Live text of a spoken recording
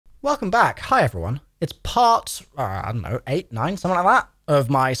Welcome back. Hi, everyone. It's part, I don't know, 8, 9, something like that, of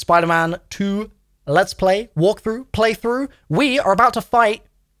my Spider-Man 2 Let's Play, walkthrough, playthrough. We are about to fight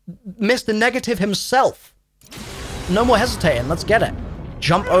Mr. Negative himself. No more hesitating. Let's get it.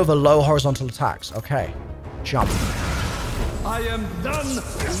 Jump over low horizontal attacks. Okay. Jump. I am done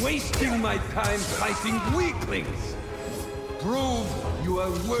wasting my time fighting weaklings. Prove you are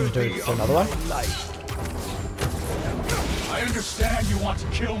worthy do of another one? my life. I understand you want to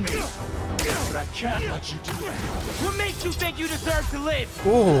kill me, but I can't let you do that. What makes you think you deserve to live? I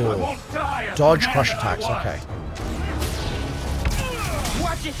Ooh. won't die as Dodge the man crush that I attacks. was. Okay.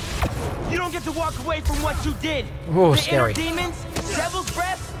 Watch it. You don't get to walk away from what you did. Ooh, the scary. Inner demons, devil's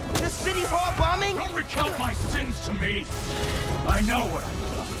breath, the city hall bombing. Don't recount my sins to me. I know what I've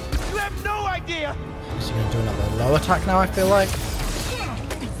done. You have no idea. Is he going to do another low attack now, I feel like?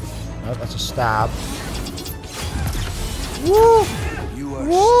 No, that's a stab. Woo! You are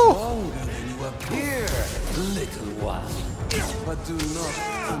Woo! stronger than you appear, little one. But do not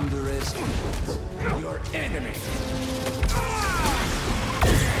underestimate your enemy.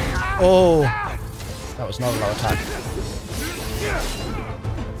 Oh! That was not a low attack.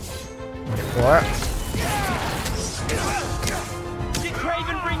 Wait for it. Did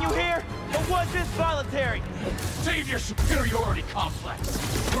Craven bring you here, or was this voluntary? Save your superiority complex.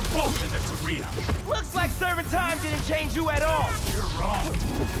 We're both in this arena. Looks like serving time didn't change you at all. You're wrong.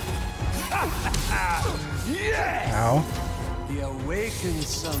 Yes! Ow. He awakens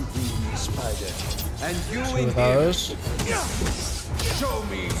something in you, Spider. And you 2 in of those. here. Show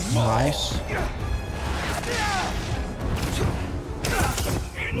me more. Nice.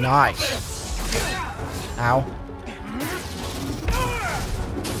 Nice. Ow.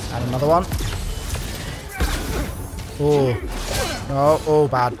 And another one. Oh. Oh, oh,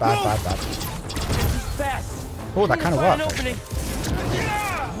 bad. Fast. Oh, that kind of Find an worked. opening.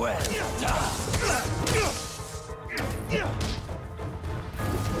 Well done.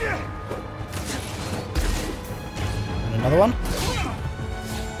 And another one.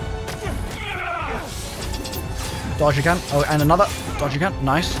 Dodge again. Oh, and another. Dodge again.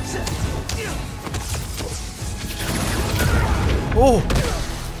 Nice. Oh!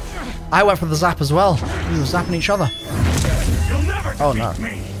 I went for the zap as well. We were zapping each other. You'll never defeat Oh, no.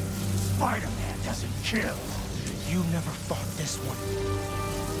 me. Spider-Man doesn't kill. You never fought this one.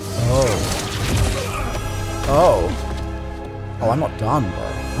 Oh. Oh. Oh, I'm not done, bro.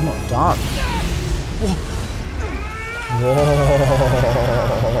 I'm not done. Whoa.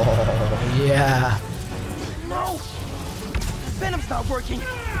 Whoa. Yeah. No. Venom's not working.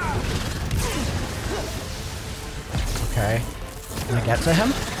 Okay. Can I get to him?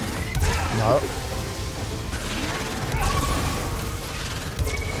 No.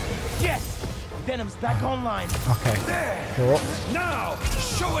 Yes. Venom's back online. Okay. Cool. Now,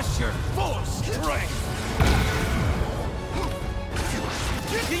 show us your full strength.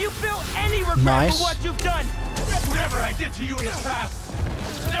 Do you feel any regret Nice. for what you've done? Whatever I did to you in the past,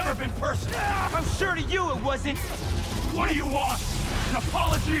 it's never been personal. I'm sure to you it wasn't. What do you want? An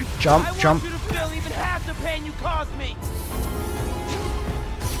apology? Jump, I jump. want you to feel even half the pain you caused me.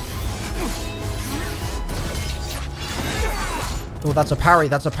 Oh, that's a parry.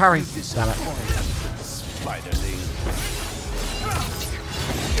 That's a parry. Damn it. Spiderling.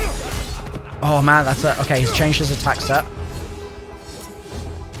 Oh, man. That's a... Okay, he's changed his attack set.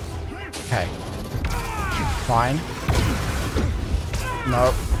 Okay. Fine.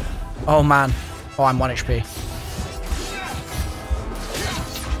 No. Oh, man. Oh, I'm 1 HP.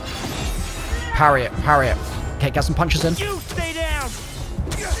 Parry it. Parry it. Okay, get some punches in. You stay down.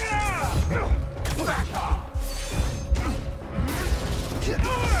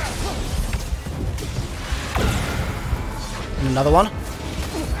 And another one.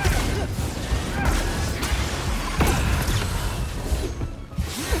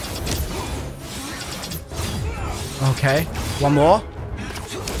 Okay. One more.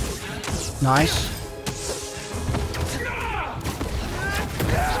 Nice.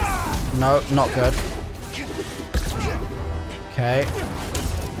 No, not good. Okay.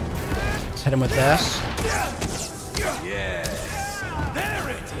 Let's hit him with this. Yes. There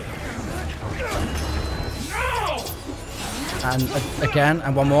it is. And again,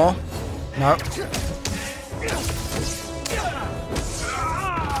 and one more. No.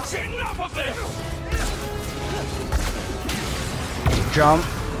 Enough of this! Jump.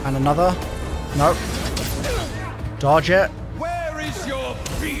 And another. No. Dodge it. Where is your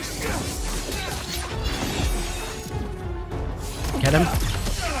beast? Get him.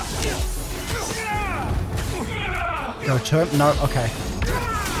 Go to him. No, okay.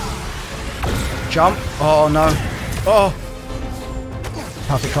 Jump. Oh, no. Oh.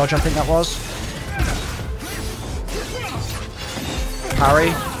 Perfect dodge, I think that was.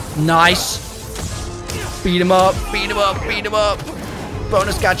 Parry. Nice. Beat him up, beat him up, beat him up.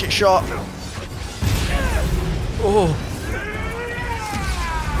 Bonus gadget shot. Oh.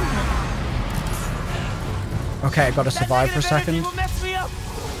 Okay, I gotta survive for a second.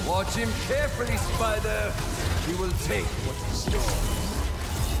 Watch him carefully, Spider. He will take what he stole.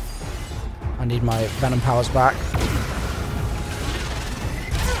 I need my Venom powers back.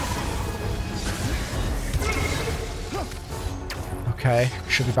 Okay,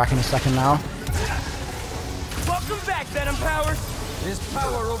 should be back in a second now. Welcome back, Venom powers. His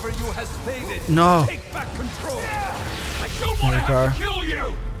power over you has faded. No. Take back control. I don't want to have to kill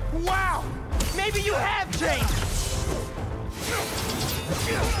you! Wow. Maybe you have changed.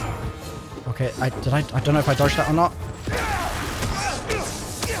 Okay, I don't know if I dodged that or not.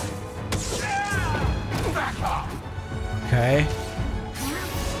 Okay.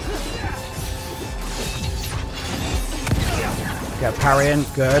 Get parrying,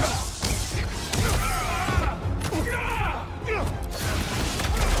 good.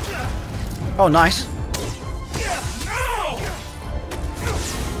 Oh, nice.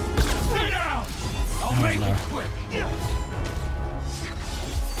 I'll make it quick.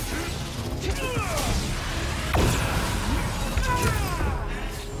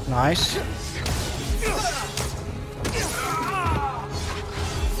 Nice.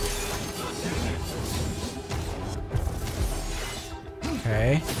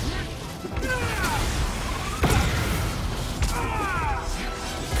 Okay.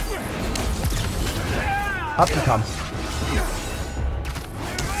 Up you come.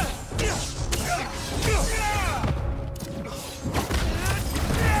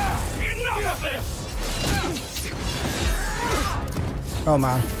 Oh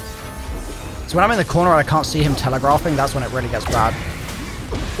man. So when I'm in the corner and I can't see him telegraphing, that's when it really gets bad.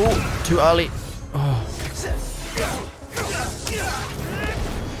 Oh, too early. Oh.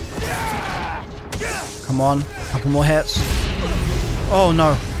 Come on, couple more hits. Oh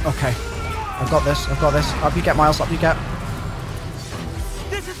no. Okay. I've got this, I've got this. Up you get, Miles, up you get.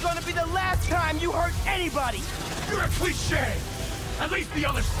 This is gonna be the last time you hurt anybody. You're a cliche! At least the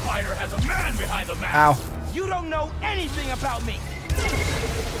other spider has a man behind the mask! Ow. You don't know anything about me.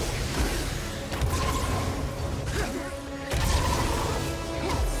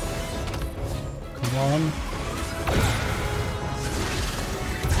 Come on.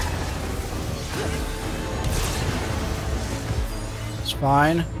 It's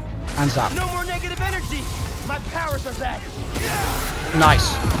fine. And zap. No more negative energy. My powers are back.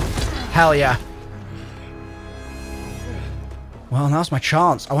 Nice. Hell yeah. Well, now's my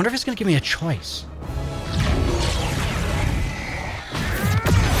chance. I wonder if it's going to give me a choice.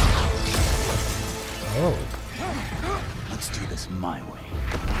 Oh. Let's do this my way.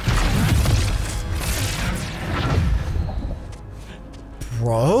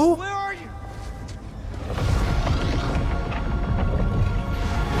 Bro? Where are you?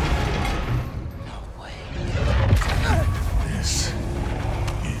 This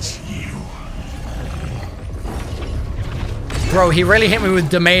is you. Bro, he really hit me with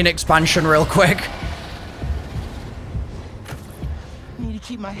domain expansion real quick. I need to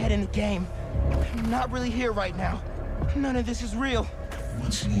keep my head in the game. I'm not really here right now. None of this is real.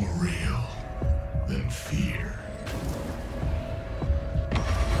 What's more real than fear?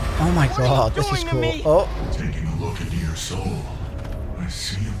 Oh my What are you god, this is doing to cool. me? Oh, Taking a look into your soul, I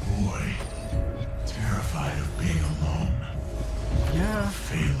see a boy terrified of being alone, yeah.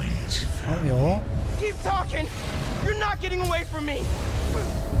 failing his Oh, family. y'all. Keep talking. You're not getting away from me.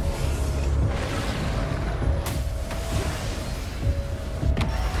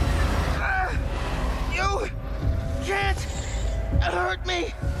 You can't hurt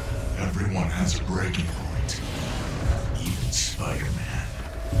me. Everyone has a breaking point, even Spider-Man.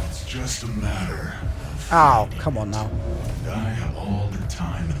 It's just a matter of Ow, finding come on it. now. And I have all the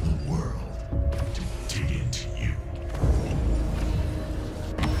time in the world to dig into you.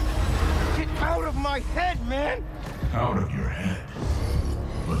 Get out of my head, man. Out of your head.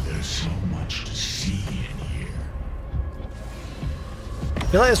 But there's so much to see in here. I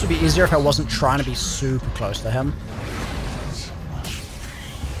feel like this would be easier if I wasn't trying to be super close to him. So much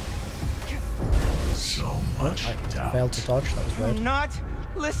pain. So much I doubt. failed to dodge, that was weird. I'm not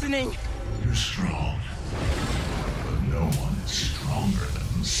listening. You're strong. But no one is stronger than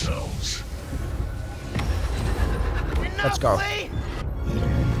themselves. Let's go. Please.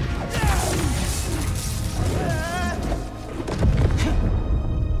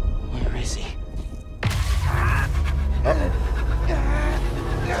 Where is he? Uh-oh.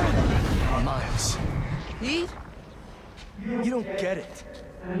 Miles. Pete? You don't get it.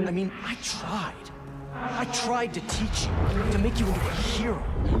 I mean, I tried. I tried to teach you, to make you into a hero.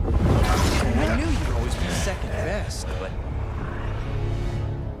 I knew you'd always be second best, but...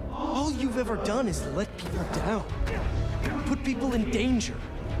 all you've ever done is let people down. Put people in danger.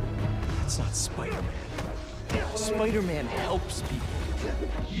 That's not Spider-Man. Spider-Man helps people.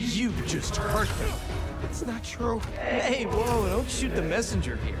 You just hurt them. It's not true. Hey, whoa, don't shoot the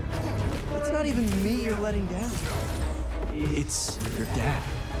messenger here. It's not even me you're letting down. It's your dad.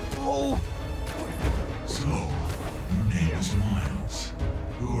 Oh! So, your name is Miles.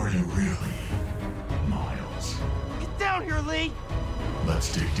 Who are you really, Miles? Get down here, Lee!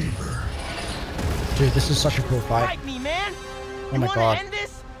 Let's dig deeper. Dude, this is such a cool fight. Fight me, man! Oh my god. End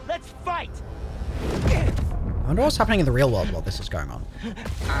this? Let's fight! I wonder what's happening in the real world while this is going on.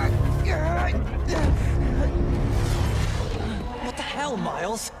 What the hell,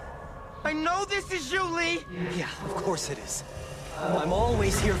 Miles? I know this is you, Lee! Yeah, of course it is. I'm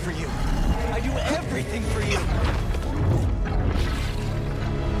always here for you. I do everything for you.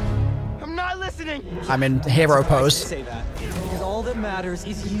 I'm not listening! I'm in hero pose. Say that. Because all that matters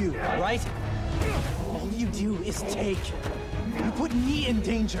is you, right? All you do is take. You put me in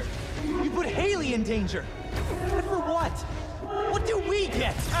danger. You put Haley in danger. And for what? What do we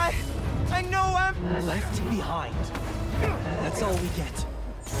get? I know I'm left behind. That's all we get.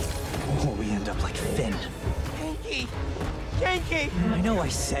 Or we end up like Finn. Ganke! Ganke! I know I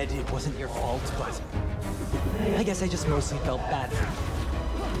said it wasn't your fault, but I guess I just mostly felt bad for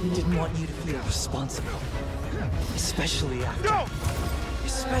you. Didn't want you to feel responsible. Especially after... No!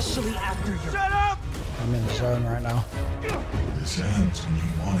 Especially after your... Shut up! I'm in the zone right now. This ends when you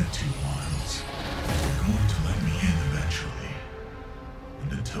want it to, Miles. You're going to let me in eventually.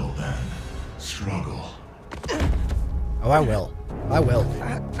 And until then, struggle. Oh, I will. I will.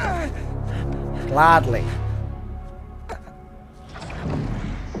 Gladly.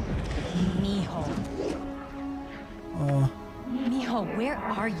 Mijo. Oh. Mijo, where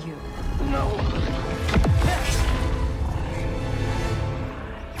are you?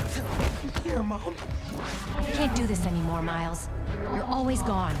 Here, Mom. I can't do this anymore, Miles. You're always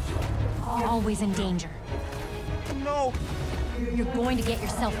gone. Always in danger. No, You're going to get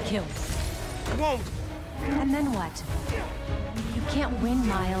yourself killed. I won't. And then what? You can't win,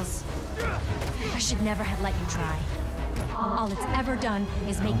 Miles. I should never have let you try. All it's ever done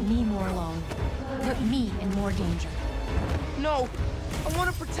is make me more alone. Put me in more danger. No, I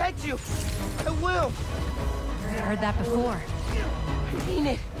want to protect you. I will. Heard that before. I mean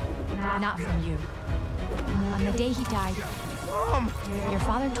it. Not from you. On the day he died, Mom. your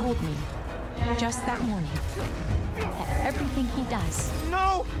father told me, just that morning, that everything he does...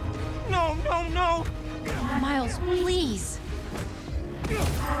 No. No, no, no. Miles, please.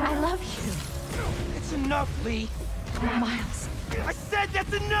 I love you. It's enough, Lee. Miles. I said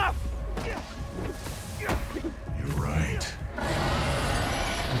that's enough. You're right.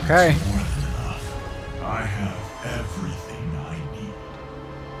 Okay. More than enough. I have everything I need.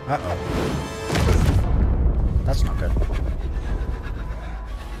 Uh-oh. That's not good.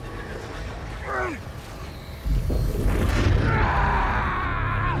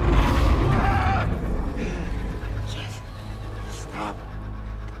 Stop.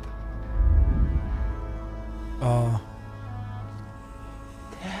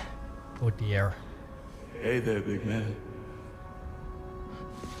 Oh dear. Hey there, big man.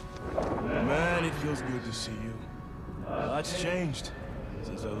 Man, it feels good to see you. Lots changed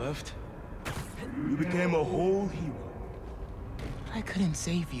since I left. You became a whole hero. I couldn't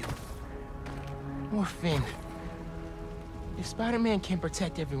save you. Or Finn. If Spider-Man can't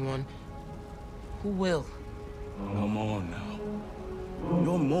protect everyone, who will? Come on now.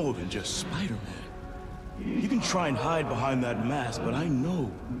 You're more than just Spider-Man. You can try and hide behind that mask, but I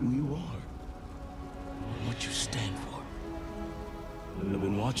know who you are. And what you stand for. I've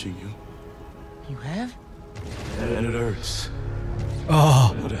been watching you. You have? And it hurts.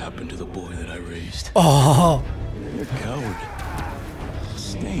 Oh. What happened to the boy that I raised? Oh. You're a coward. A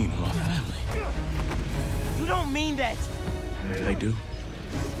stain on our family. You don't mean that. I do.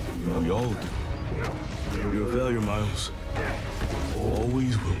 We all do. You're a failure, Miles.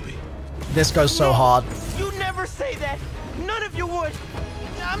 Always will be. This goes so hard. You never say that. None of you would.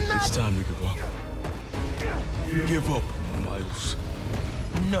 I'm not. It's time to give up. Give up, Miles.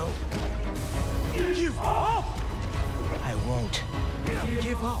 No. Give up. I won't.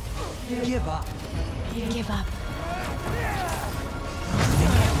 Give up. Give up. Give up.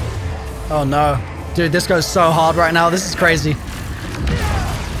 Oh no. Dude, this goes so hard right now. This is crazy.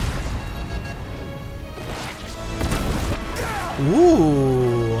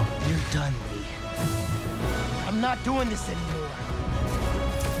 Ooh. You're done, Lee. I'm not doing this anymore.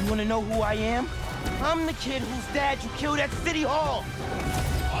 wanna know who I am? I'm the kid whose dad you killed at City Hall.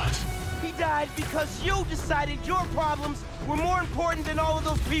 What? He died because you decided your problems were more important than all of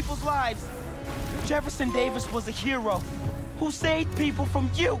those people's lives. Jefferson Davis was a hero who saved people from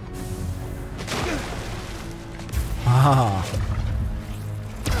you. Ah.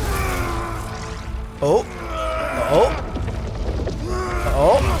 Oh. Oh.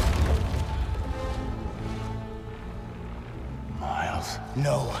 Oh. Miles.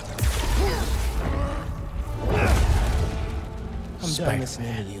 No. I'm done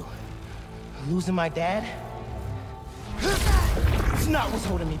listening to you. Losing my dad? It's not what's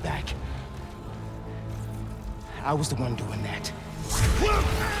holding me back. I was the one doing that.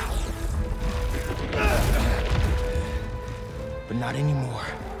 But not anymore.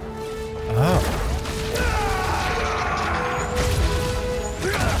 Oh.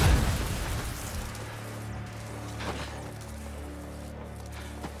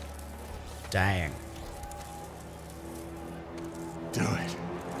 Dang. Do it.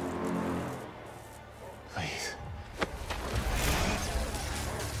 Please.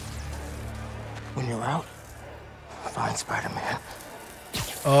 When you're out, find Spider-Man.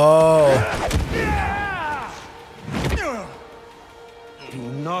 Oh. Do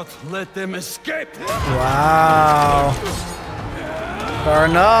not let them escape! Wow. Fair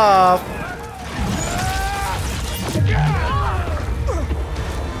enough.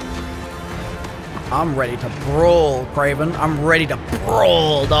 I'm ready to brawl, Craven. I'm ready to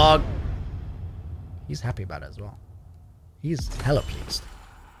brawl, dog. He's happy about it as well. He's hella pleased.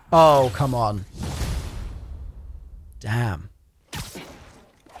 Oh, come on. Damn. I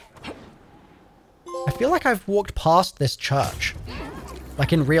feel like I've walked past this church.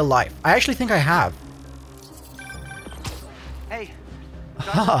 Like in real life. I actually think I have. Hey,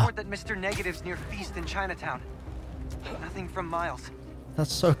 got a report that Mr. Negative's near Feast in Chinatown. Nothing from Miles.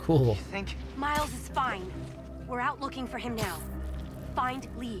 That's so cool. You think? Miles is fine. We're out looking for him now. Find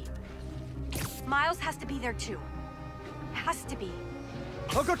Lee. Miles has to be there too. Has to be.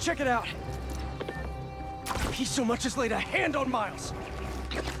 I'll go check it out. He so much as laid a hand on Miles.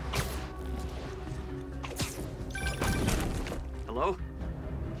 Hello?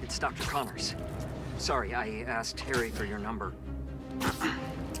 It's Dr. Connors. Sorry, I asked Harry for your number.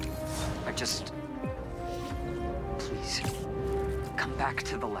 Please, come back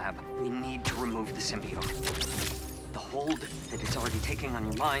to the lab. We need to remove the symbiote. The hold that it's already taking on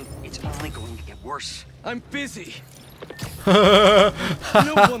your mind, it's only going to get worse. I'm busy. No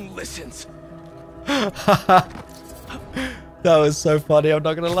one listens. That was so funny, I'm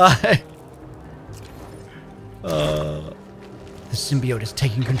not gonna lie. The symbiote is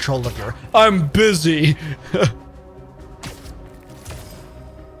taking control of your... I'm busy!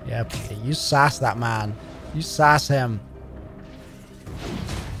 Yeah, Peter, you sass that man. You sass him.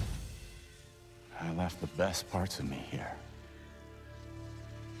 I left the best parts of me here.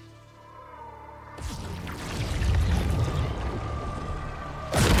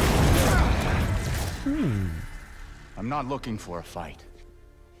 I'm not looking for a fight.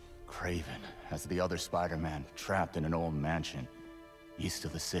 Craven has the other Spider-Man trapped in an old mansion east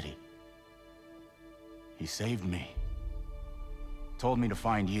of the city. He saved me. Told me to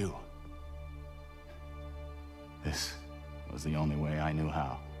find you. This was the only way I knew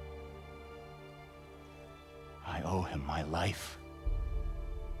how. I owe him my life.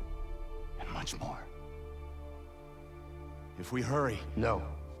 And much more. If we hurry... No.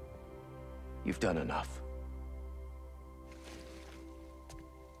 You've done enough.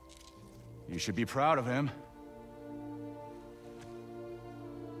 You should be proud of him.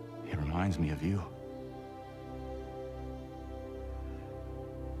 He reminds me of you.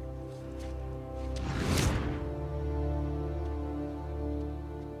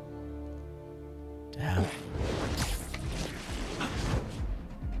 Damn.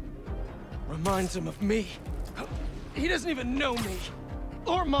 Reminds him of me. He doesn't even know me.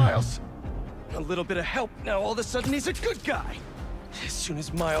 Or Miles. A little bit of help now, all of a sudden he's a good guy. As soon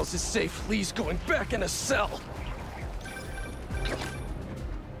as Miles is safe, Lee's going back in a cell.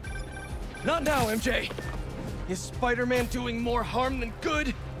 Not now, MJ. Is Spider-Man doing more harm than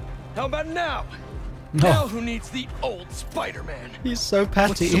good? How about now? Now who needs the old Spider-Man? He's so What's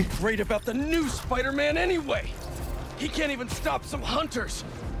petty. so great about the new Spider-Man anyway? He can't even stop some hunters.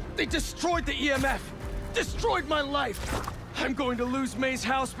 They destroyed the EMF. Destroyed my life. I'm going to lose May's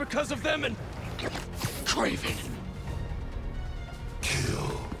house because of them and... Craven.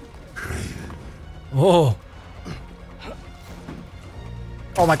 Kill Craven. Oh.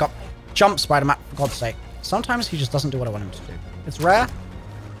 Oh my god. Jump, Spider-Man, for God's sake. Sometimes he just doesn't do what I want him to do. It's rare,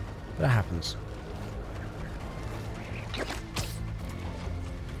 but it happens.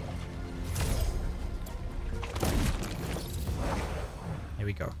 Here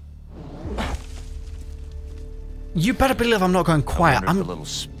we go. You better believe I'm not going quiet. I wonder if the little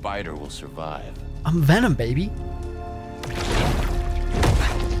spider will survive. I'm Venom, baby.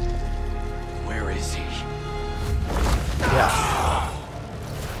 Where is he? Yeah.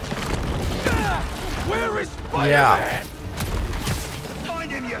 Where is Spider-Man? Yeah. Find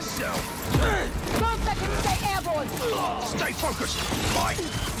him yourself. 12 seconds, stay airborne. Stay focused. Fight.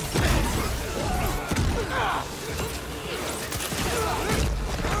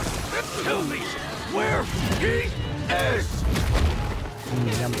 Tell me where he is.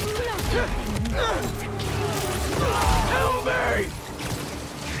 Tell me.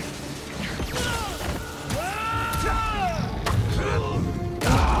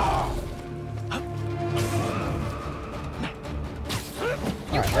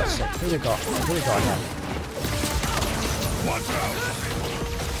 Alright, let's see. Who we got? Who we got here? Watch out.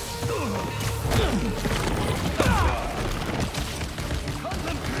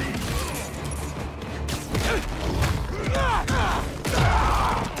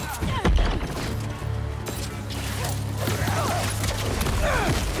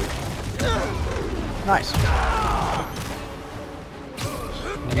 Nice.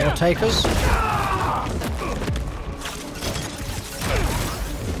 Any more takers?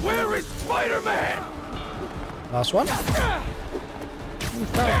 Where is Spider-Man? Last one.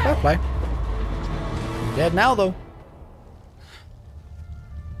 Fair play. Dead now, though.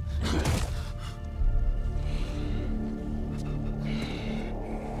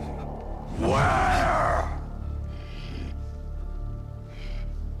 Where?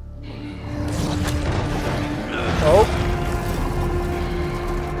 Oh.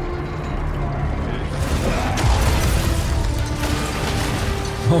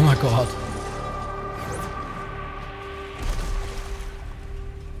 Oh my god.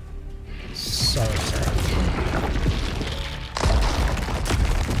 So sad.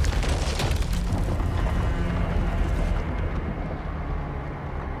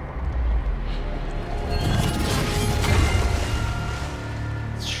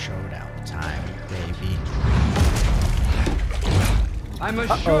 It's showdown time, baby. I'm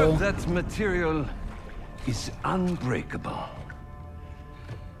assured that material is unbreakable.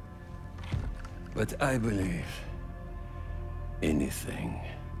 But I believe anything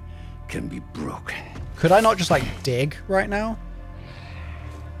can be broken. Could I not just like dig right now?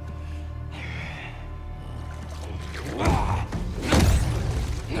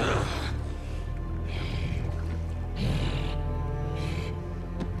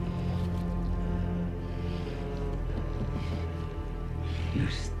 You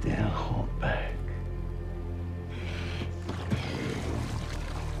still hold back.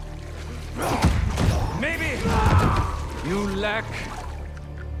 Maybe you lack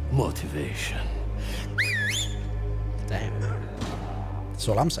motivation. Damn. That's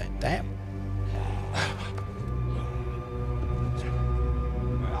all I'm saying. Damn.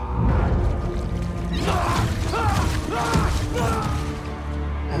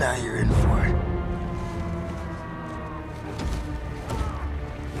 Now you're in for it.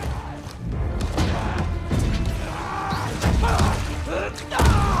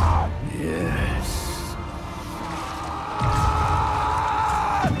 Yes.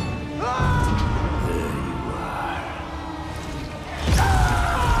 There you are.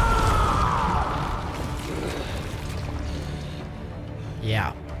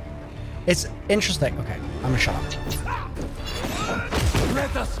 Yeah. It's interesting. Okay, I'm gonna shut up.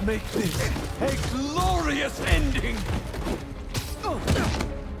 Let us make this a glorious ending.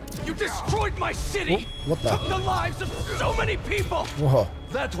 You destroyed my city. What the? Took the lives of so many people. Whoa.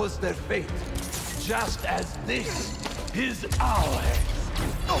 That was their fate. Just as this is ours.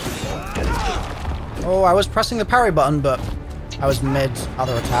 Oh, I was pressing the parry button, but I was mid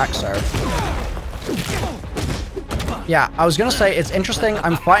other attack, so... Yeah, I was gonna say, it's interesting,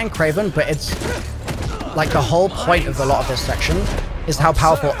 I'm fighting Kraven, but it's... Like, the whole point of a lot of this section is how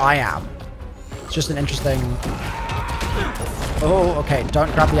powerful I am. It's just an interesting... Oh, okay,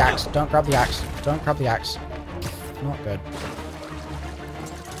 don't grab the axe, don't grab the axe, don't grab the axe. Not good.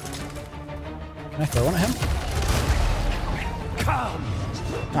 Can I throw one at him? Come.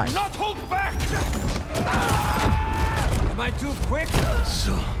 Nice. Not hold back. Am I too quick?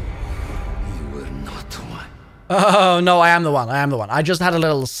 So, you were not one. Oh, no, I am the one, I am the one. I just had a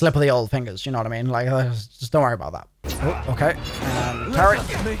little slip of the old fingers, you know what I mean? Like, just don't worry about that. Oh, okay. Parry. Let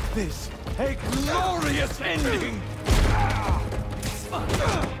us make this a glorious ending.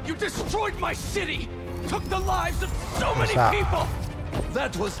 You destroyed my city. Took the lives of so many people.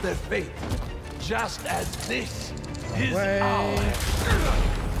 That was their fate. Just as this is ours.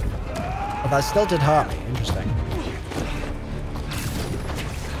 But that still did hurt me. Interesting.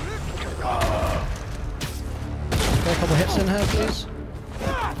 Get a couple hits in here, please.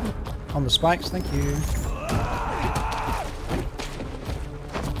 On the spikes, thank you.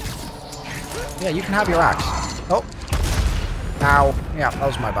 Yeah, you can have your axe. Oh. Ow. Yeah, that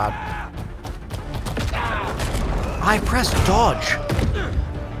was my bad. I pressed dodge.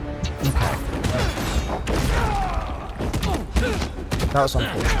 Okay. That was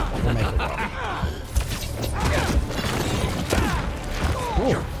unfortunate. We'll make it work.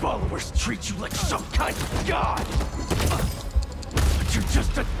 Your followers treat you like some kind of god. But you're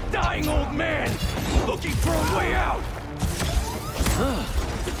just a dying old man looking for a way out.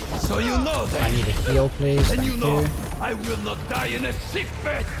 So you know that. I need a heal, please. And Thank you know you. I will not die in a sick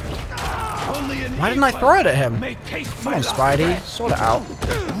bed. Only an Why didn't I throw it at him? may taste Come my on, last Spidey. breath. Sort it out.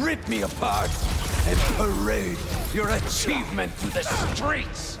 Rip me apart and parade your achievement to the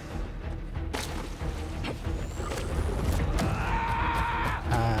streets.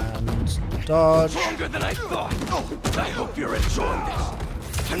 And dodge. Longer than I thought. I hope you're enjoying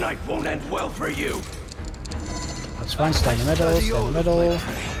this. Tonight won't end well for you. That's fine. Stay in the middle. Stay in the middle.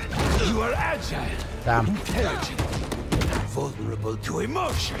 You are agile, Damn. intelligent, vulnerable to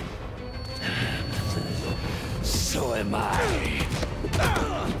emotion. So am I.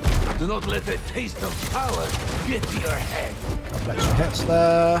 Do not let the taste of power get to your head. Couple extra hits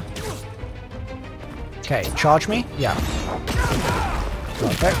there. Okay, charge me? Yeah.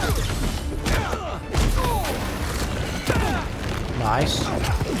 Perfect. Nice.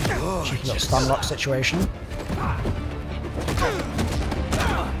 Cheeky little stun lock situation.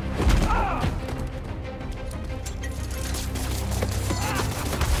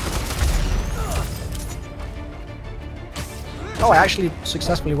 Oh, I actually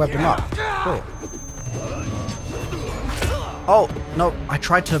successfully webbed him up. Cool. Oh, no, I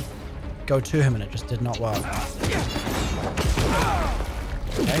tried to go to him and it just did not work.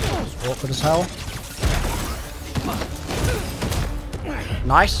 Okay, that was awkward as hell.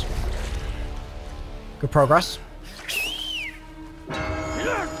 Nice. Good progress.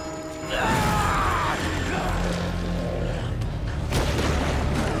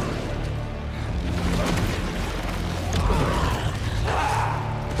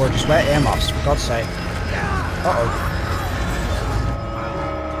 Or just wear earmuffs, for God's sake. Uh-oh.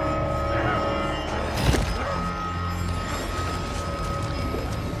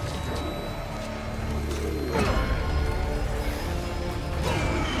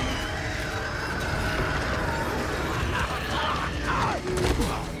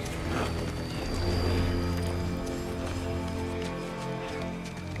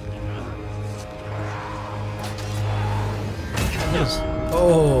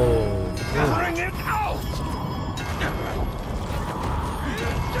 Oh. Bring it out!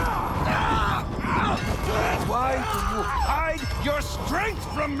 Why do you hide your strength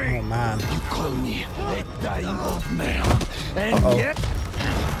from me? Oh, man. You call me a dying old man, and yet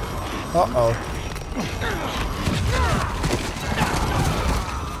Uh-oh.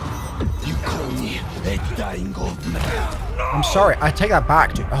 you call me a dying old man. I'm sorry, I take that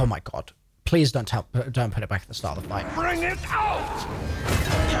back, dude. Oh my god. Please don't put it back at the start of the fight. Bring it out!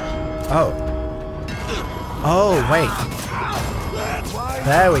 Oh. Oh, wait.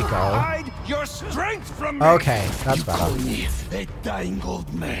 There we go. Hide your strength from me. Okay, that's better. Call me a dying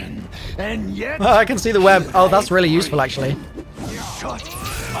old man, and yet Oh, I can see the web. Oh, that's really useful, actually. shut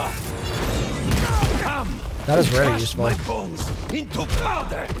up. Come. That is really Crush useful. my bones into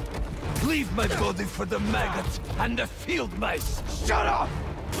powder. Leave my body for the maggots and the field mice. Shut up.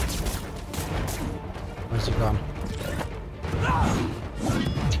 Where's he gone?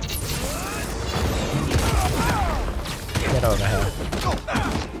 Get over here.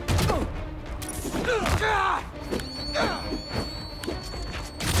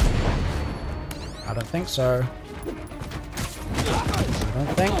 I don't think so. I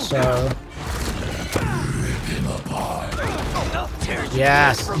don't think so.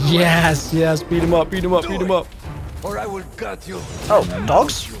 Yes, yes, yes. Beat him up, beat him up, beat him up. Or I will cut you. Oh,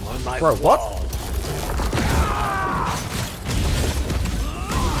 dogs? Bro, what?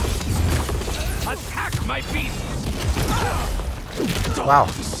 Attack my beast. Wow,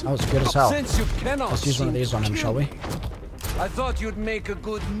 that was good as hell. Since you cannot Let's use one of these on him, shall we? I thought you'd make a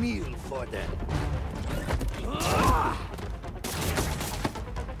good meal for them.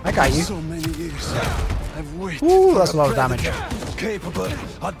 I got you. So many years I've waited. Ooh, for that's a lot of damage. predator capable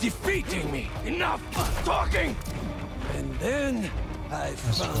of defeating me. Enough talking. And then I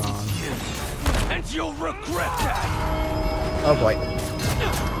found gone. you. And you'll regret that. Oh boy.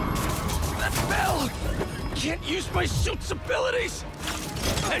 That bell can't use my suit's abilities.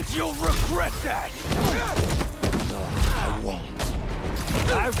 And you'll regret that. No, I won't.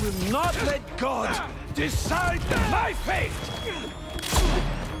 I will not let God Decide my fate!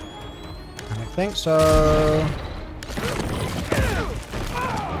 I don't think so.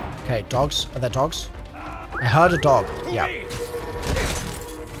 Okay, dogs. Are there dogs? I heard a dog. Yeah.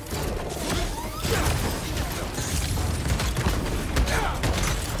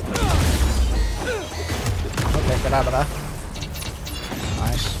 Okay, get out of there.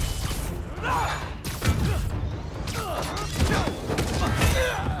 Nice.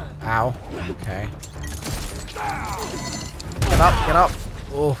 Ow. Okay. Get up, get up.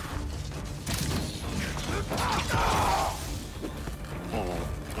 Oh.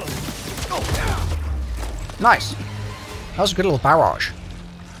 Nice. That was a good little barrage.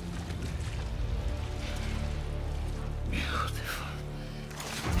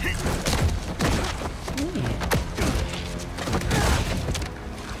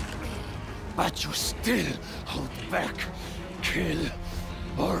 But you still hold back. Kill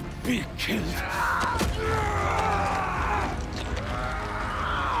or be killed.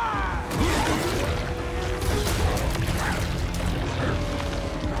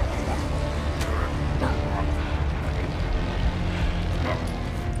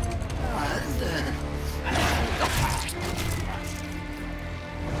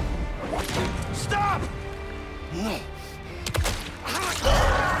 Stop! No.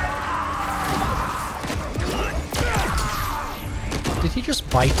 Did he just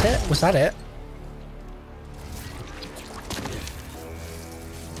bite it? Was that it?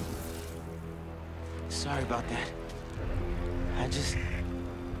 Sorry about that. I just...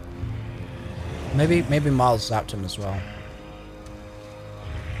 Maybe Miles zapped him as well.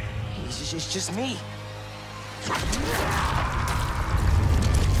 It's just me.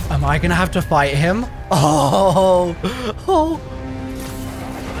 Am I gonna have to fight him? Oh! Oh!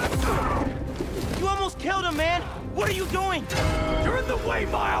 You almost killed him, man! What are you doing? You're in the way,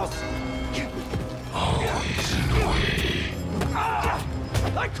 Miles! Always in the way.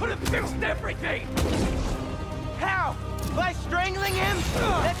 I could have fixed everything! How? By strangling him?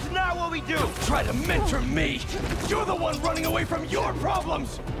 That's not what we do! Try to mentor me! You're the one running away from your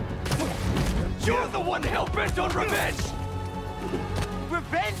problems! You're the one hell-bent on revenge!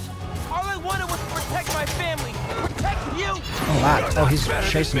 Revenge? All I wanted was to protect my family! Protect you! Oh man! Oh, he's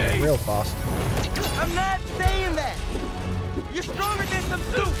chasing me real fast. I'm not saying that! You're stronger than some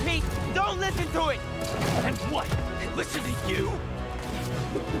soup, Pete! Don't listen to it! And what? Listen to you?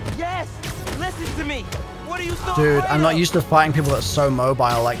 Yes! Listen to me! What are you so Dude, afraid I'm not of? used to fighting people that are so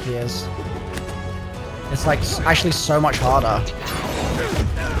mobile like he is. It's like actually so much harder.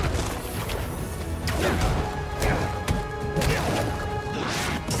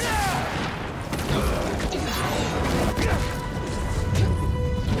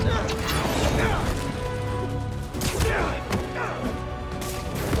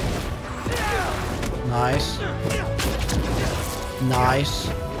 Nice. Nice.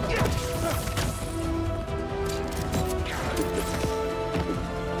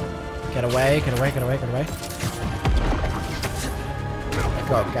 Get away, get away, get away, get away.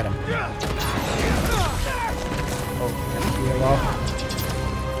 Go, get him. Oh, heal off.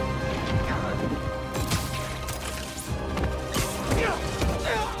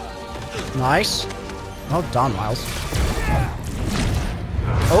 Nice. Well done, Miles.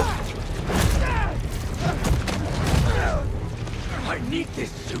 Oh. I need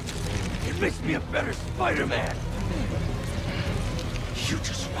this suit. It makes me a better Spider-Man. You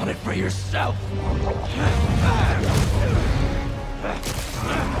just want it for yourself.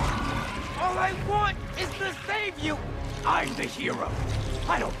 All I want is to save you! I'm the hero.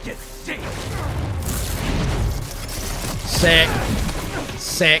 I don't get saved. Sick.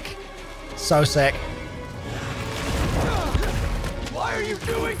 Sick. So sick. Why are you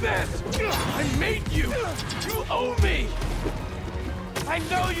doing this? I made you. You owe me. I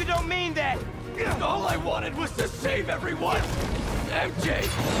know you don't mean that! All I wanted was to save everyone. MJ,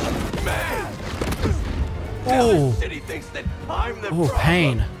 man. Now Ooh. the city thinks that I'm the Ooh, problem.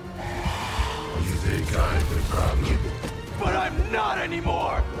 pain. You think I'm the problem? But I'm not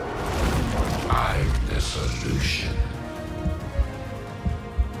anymore. I'm the solution.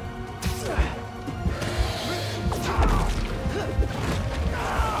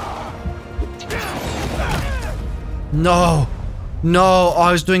 No. No. Oh,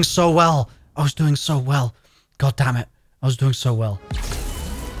 I was doing so well. I was doing so well. God damn it. I was doing so well.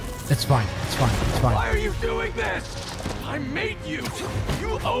 It's fine. It's fine. It's fine. Why are you doing this? I made you.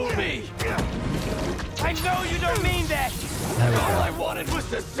 You owe me. I know you don't mean that! There we All I go. wanted was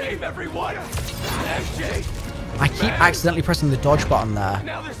to save everyone. MJ, I keep accidentally pressing the dodge button there.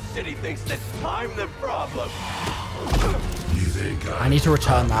 Now the city thinks that I'm the problem. You think I need to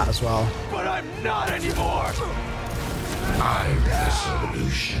return that as well. But I'm not anymore. I'm the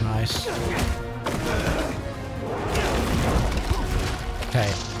solution? Nice.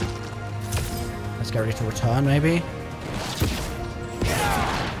 Okay. Let's get ready to return, maybe.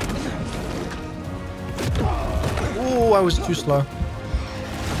 Ooh, I was too slow.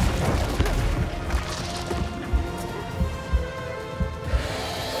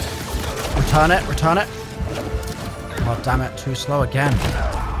 Return it, return it. Oh, damn it, too slow again.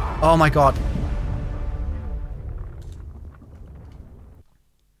 Oh my god.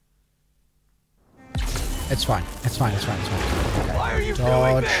 It's fine, it's fine, it's fine, it's fine. Okay. Why are you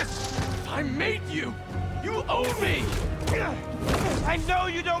doing this? I made you. You owe me. I know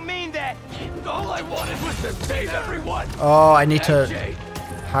you don't mean that. All I wanted was to save everyone. Oh, I need to MJ,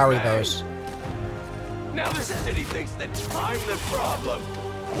 parry Meg. those. Now the city thinks that I'm the problem.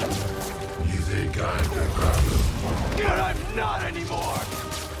 You think I'm the problem? But I'm not anymore.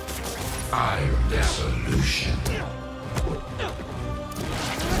 I'm the solution.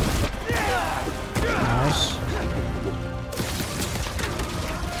 Nice.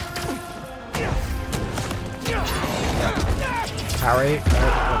 Parry. Oh,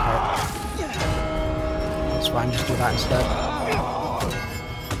 okay. It's fine, just do that instead.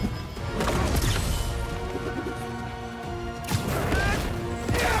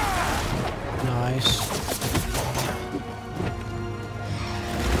 Nice.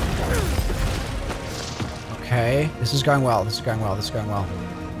 Okay, this is going well, this is going well, this is going well.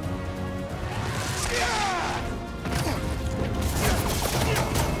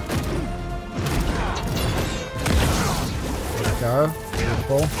 Go.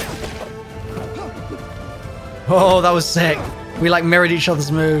 Beautiful. Oh, that was sick. We like mirrored each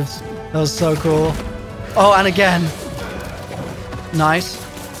other's moves. That was so cool. Oh, and again. Nice.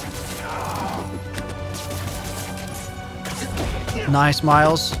 Nice,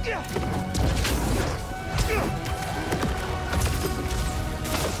 Miles.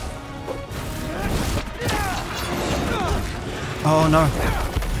 Oh, no.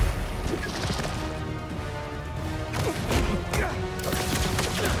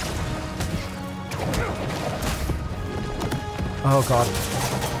 Oh god.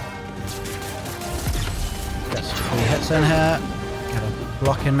 Get some 3 hits in here. Get a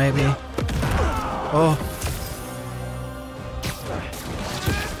block in maybe. Oh.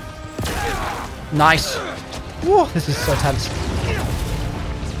 Nice. Woo, this is so tense.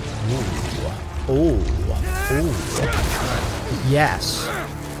 Ooh. Ooh. Ooh. Yes.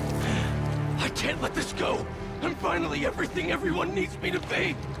 I can't let this go. I'm finally everything everyone needs me to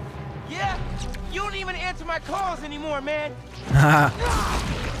be. Yeah? You don't even answer my calls anymore, man.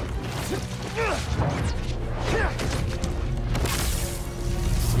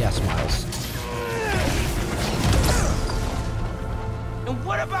 Yes, Miles. And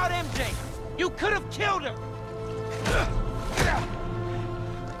what about MJ? You could have killed him.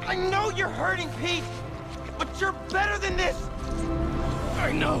 I know you're hurting, Pete, but you're better than this.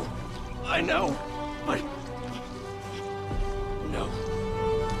 I know, but no.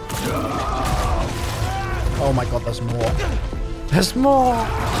 Oh my god, there's more. There's more!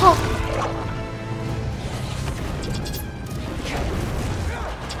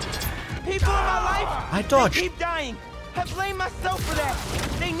 People in my life, I dodged. they keep dying. I blame myself for that.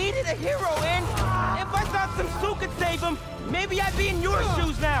 They needed a hero, and if I thought some suit could save them, maybe I'd be in your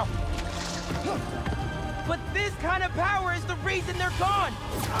shoes now. But this kind of power is the reason they're gone.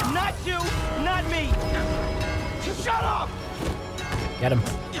 Not you, not me. Shut up! Get him.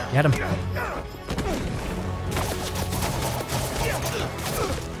 Get him.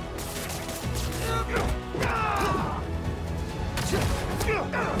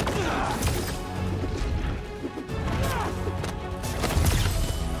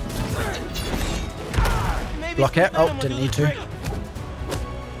 Block it. Oh, didn't need to.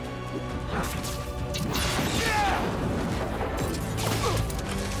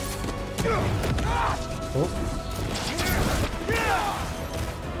 Oh.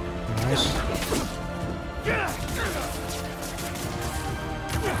 Nice.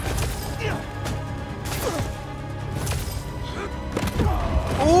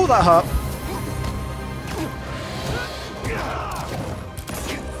 Oh, that hurt.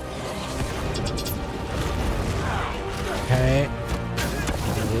 Okay.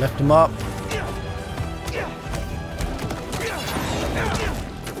 Lift him up.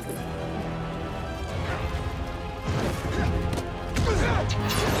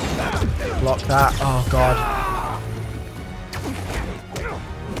 Block that. Oh, God.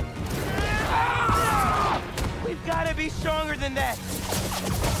 We've than that.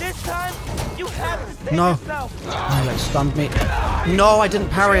 This time, you have to save No. yourself. Oh, that stunned me. No, I didn't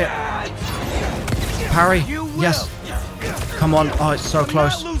parry it. Parry. Yes. Come on. Oh, it's so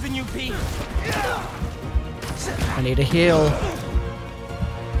close. Not losing you, Pete. I need a heal.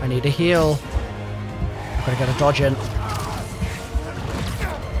 I need a heal. I've got to get a dodge in.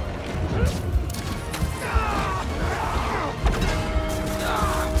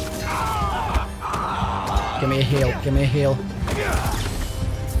 Give me a heal. Give me a heal.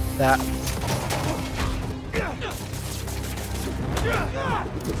 That.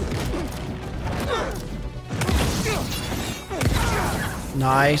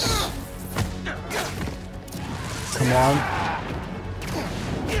 Nice. Come on.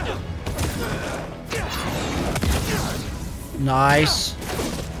 Nice.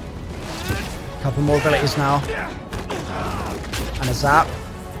 Couple more abilities now. And a zap.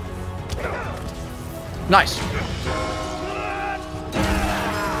 Nice.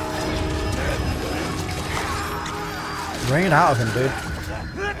 Bring it out of him, dude.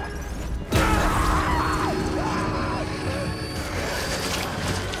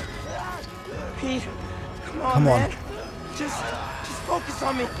 Pete, come on, Come on. man. Just focus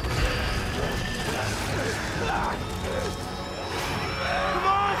on me. Come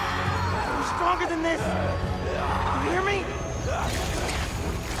on! You're stronger than this. You hear me?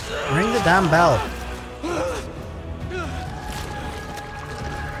 Ring the damn bell.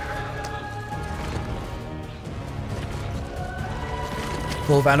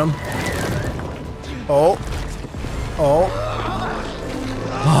 Full Venom. Oh. Oh.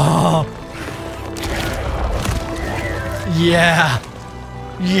 Oh. Yeah.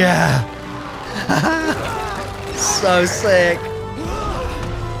 Yeah. So sick.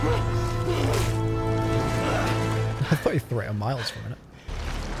 I thought you threw it at Miles for a minute.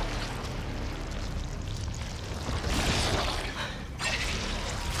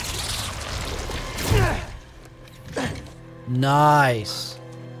 Nice.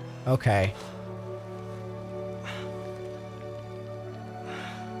 Okay.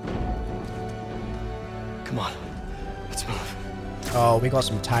 Come on. Let's move. Oh, we got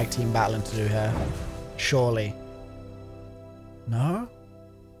some tag team battling to do here. Surely. No?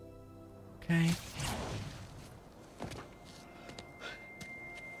 Okay.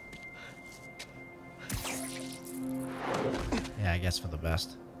 Yeah, I guess for the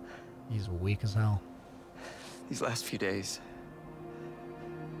best. He's weak as hell. These last few days.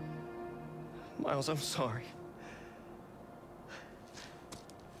 Miles, I'm sorry.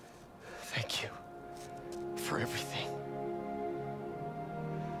 Thank you for everything.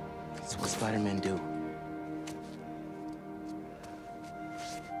 It's what Spider-Man do.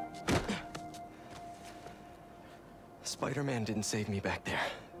 Spider-Man didn't save me back there.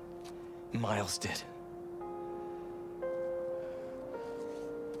 Miles did.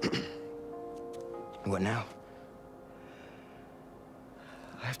 What now?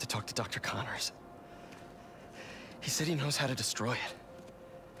 I have to talk to Dr. Connors. He said he knows how to destroy it.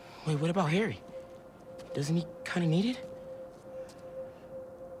 Wait, what about Harry? Doesn't he kind of need it?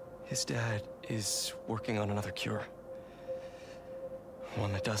 His dad is working on another cure.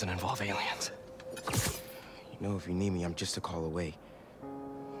 One that doesn't involve aliens. You know, if you need me, I'm just a call away.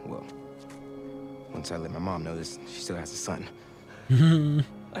 Well, once I let my mom know this, she still has a son.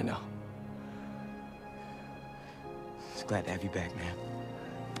 I know. Just glad to have you back, man.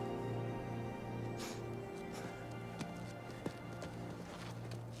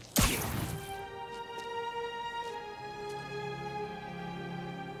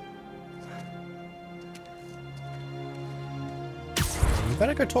 You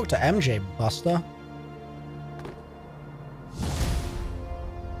better go talk to MJ, Buster.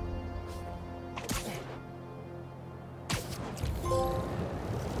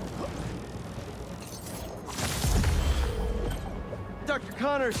 Dr.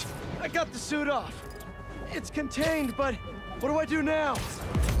 Connors, I got the suit off. It's contained, but what do I do now?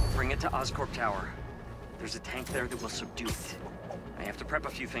 Bring it to Oscorp Tower. There's a tank there that will subdue it. I have to prep a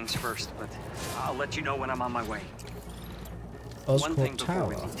few things first, but I'll let you know when I'm on my way. One thing Oscorp before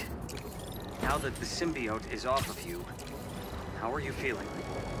we Tower. meet. Now that the symbiote is off of you, how are you feeling?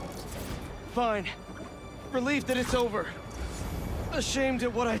 Fine. Relieved that it's over. Ashamed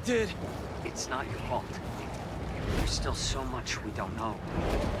at what I did. It's not your fault. There's still so much we don't know.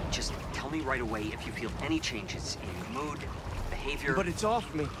 Just tell me right away if you feel any changes in your mood, behavior. But it's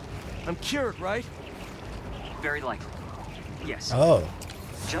off me. I'm cured, right? Very likely. Yes. Oh.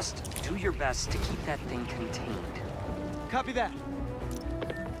 Just do your best to keep that thing contained. Copy that.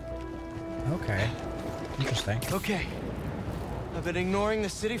 Okay. Interesting. Okay. I've been ignoring the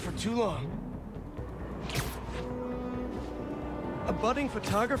city for too long. A budding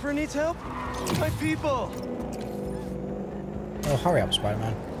photographer needs help? My people! Oh, hurry up,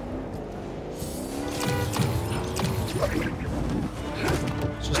 Spider-Man.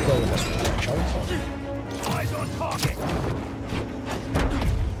 Let's just go with this one, shall we? Eyes on target!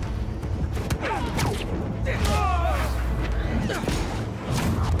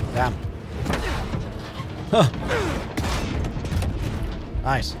 Damn. Huh.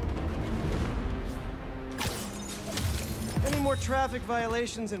 Nice. Any more traffic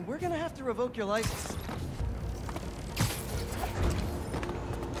violations and we're gonna have to revoke your license.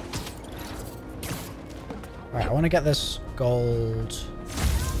 Alright, I want to get this gold.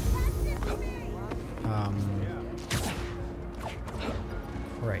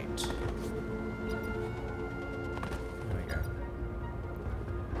 Great. There we go.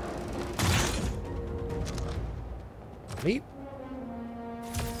 Leap.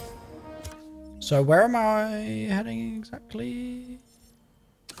 So where am I heading exactly?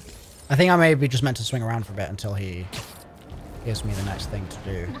 I think I may be just meant to swing around for a bit until he gives me the next thing to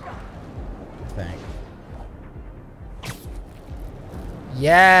do. I think.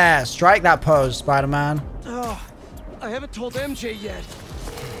 Yeah, strike that pose, Spider-Man. Oh, I haven't told MJ yet.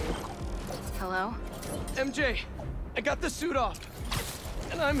 Hello? MJ, I got the suit off.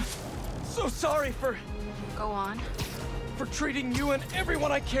 And I'm so sorry for Go on. treating you and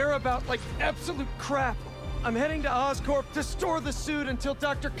everyone I care about like absolute crap. I'm heading to Oscorp to store the suit until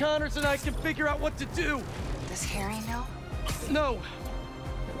Dr. Connors and I can figure out what to do. Does Harry know? No.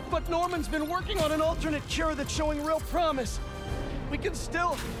 But Norman's been working on an alternate cure that's showing real promise. We can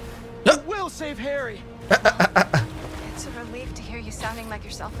still... will save Harry. It's a relief to hear you sounding like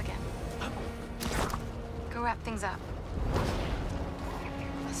yourself again. Go wrap things up.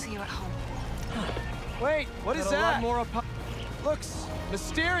 I'll see you at home. Wait, what is that? More looks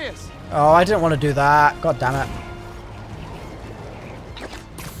mysterious. Oh, I didn't want to do that. God damn it.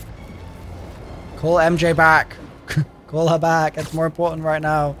 Call MJ back. Call her back. It's more important right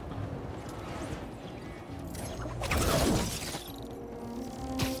now.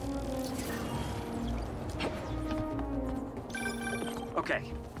 Okay.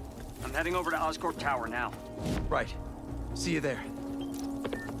 I'm heading over to Oscorp Tower now. Right. See you there.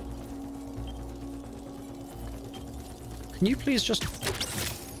 Can you please just...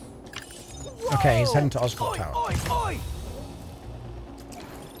 Okay, he's heading to Oscorp Tower. Oi, oi!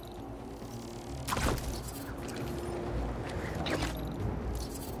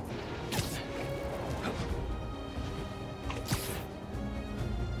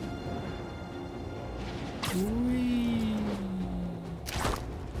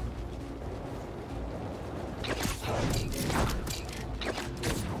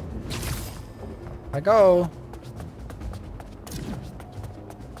 I go.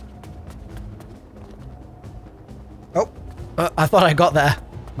 Oh, I thought I got there.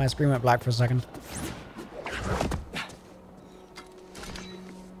 My screen went black for a second.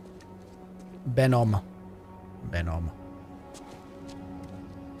 VENOM. VENOM.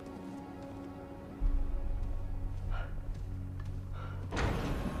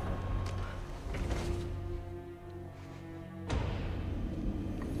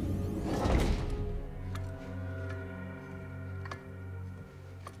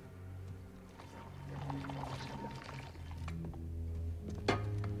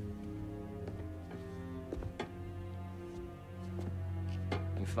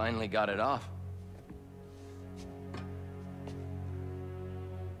 You finally got it off.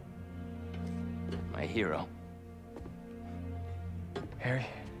 My hero. Harry,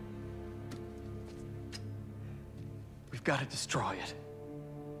 we've got to destroy it.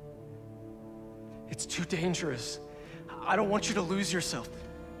 It's too dangerous. I don't want you to lose yourself.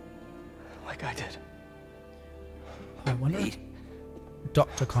 Like I did. I wonder if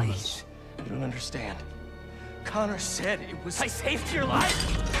Dr. Connors. You don't understand. Connor said it was... I saved your life?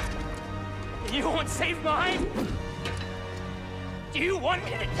 You won't save mine? Do you want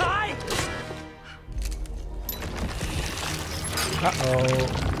me to die? Uh-oh.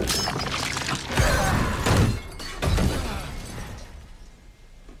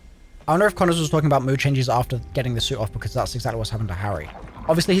 I wonder if Connors was talking about mood changes after getting the suit off, because that's exactly what's happened to Harry.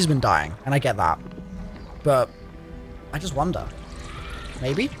 Obviously, he's been dying, and I get that. But I just wonder.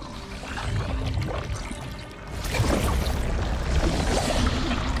 Maybe?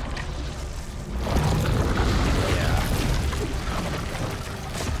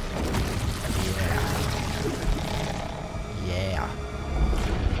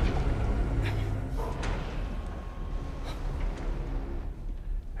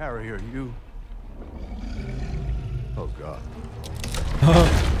 Harry, are you... Oh, God.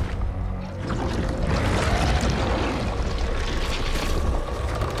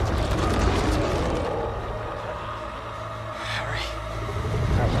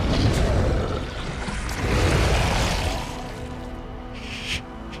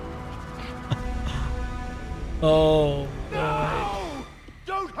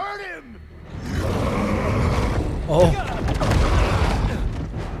 Oh.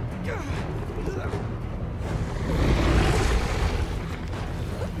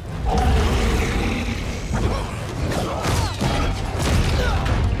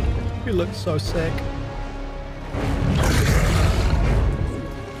 He looks so sick.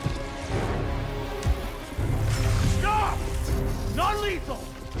 Stop! Non-lethal!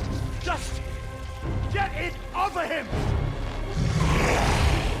 Just get it off of him!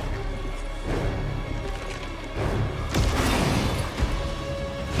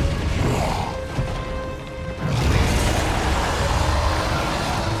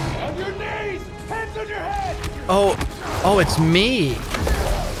 On your knees! Hands on your head! Oh, it's me.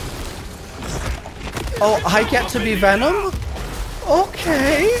 Oh, I get to be Venom?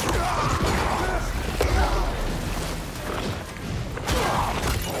 Okay.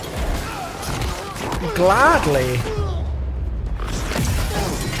 Gladly.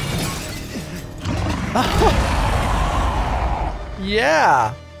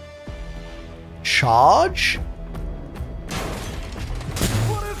 Yeah. Charge?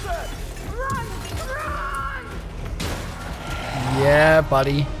 What is that? Run! Run! Yeah,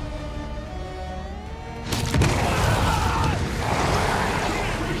 buddy.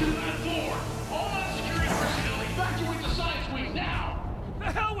 The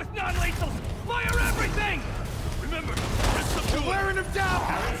hell with non-lethals! Fire everything! Remember, you're wearing him down!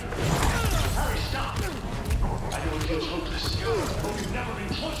 Harry, stop! I know it feels hopeless, but we've never been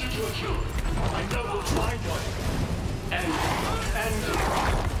closer to a cure. I know we'll find one. And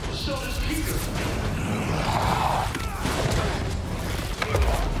so does Peter.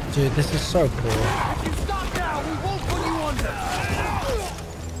 Dude, this is so cool. If you stop now, we won't put you under!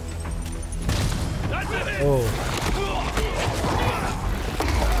 That's it! Oh.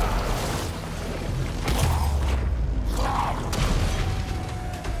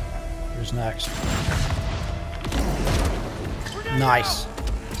 Who's next? Nice.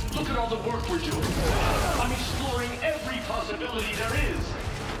 Look at all the work we're doing. I'm exploring every possibility there is.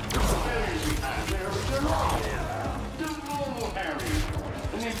 The failures we have, they're normal. They're normal, Harry.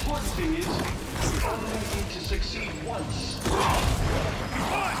 And the important thing is, we only need to succeed once.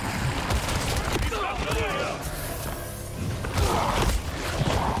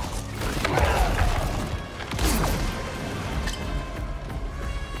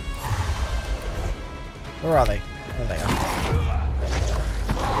 Where are they? There they are.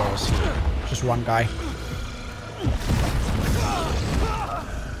 Where is he? Just one guy.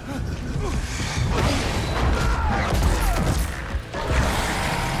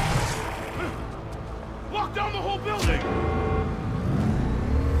 Lock down the whole building!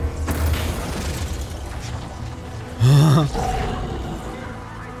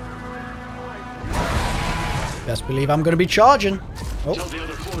 Best believe I'm gonna be charging. Oh. Tell the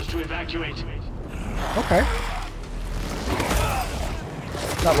other floors to evacuate. Okay.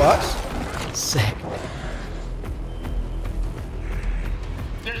 That works. Sick.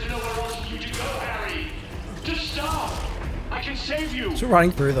 There's nowhere else for you to go, Harry. Just stop. I can save you. Just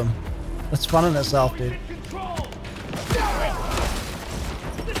running through them. That's fun in itself, dude.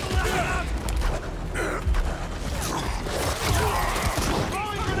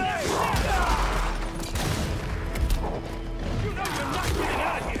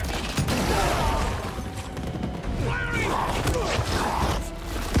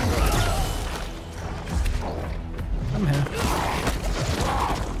 I'm here.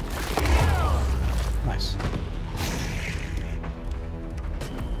 Nice.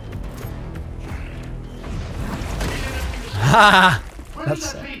 Ha! That's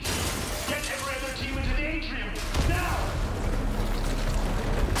sick. Get every other team into the atrium now.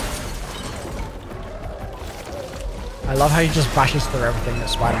 I love how he just bashes through everything that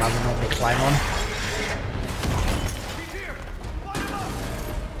Spider-Man would normally climb on.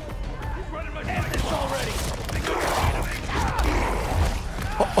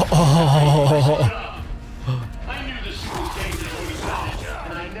 Oh. I knew this was dangerous when we found it,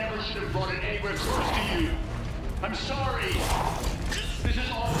 and I never should have brought it anywhere close to you. I'm sorry. This is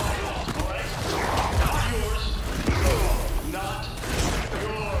all my fault, all right? Not yours. Not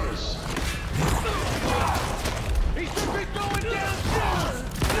yours. He should be going down soon!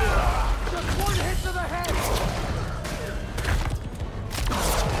 Just one hit to the head!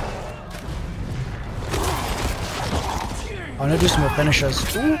 I'm gonna do some more finishers.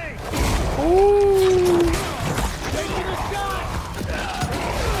 Ooh. Ooh.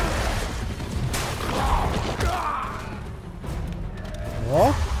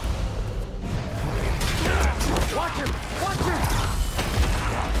 What? Watch him! Watch him!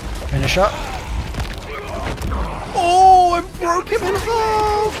 Finish up. Oh, I broke him in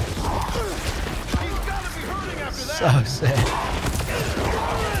half! He's gotta be hurting after So sick.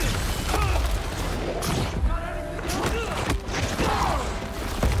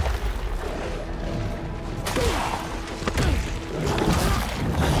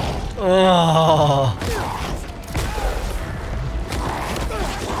 Oh.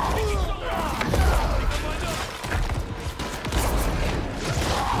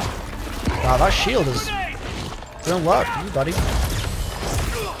 Wow, that shield is doing work for you, buddy.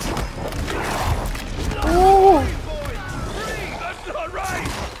 Ooh. That's not right!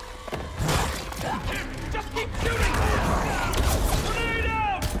 Just keep shooting! Grenade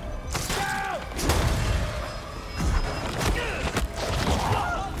out!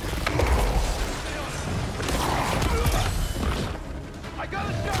 I got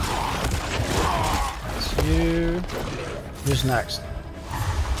a shot! That's you. Who's next?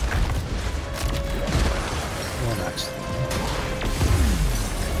 You're next.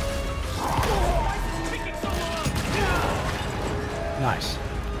 Nice.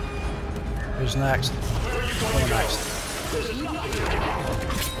 Who's next? You're next.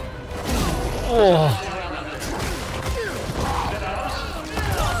 Oh.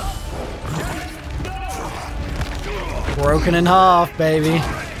 Broken in half, baby.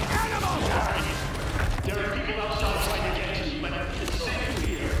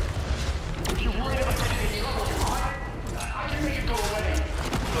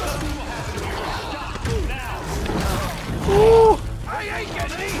 Ooh. I ain't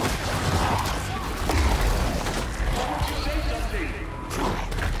getting eaten!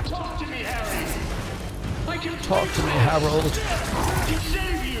 Talk to me, Harry. I can Talk to me, Harold.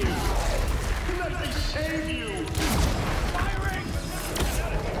 save you. Let me save you. Firing!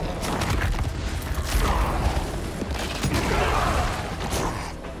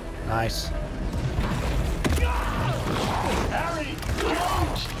 Nice. Harry,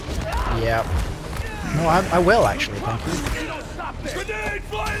 don't. Yep. No, I will actually, thank you. You don't stop this! Grenade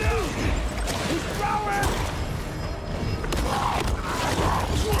flying out! He's throwing!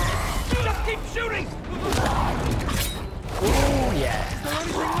 Just keep shooting! Oh yeah. Is there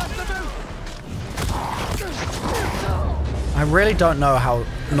anything left of him? I really don't know how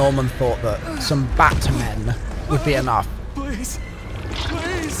Norman thought that some Batmen would be enough. Please!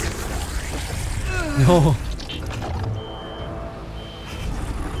 Please! No.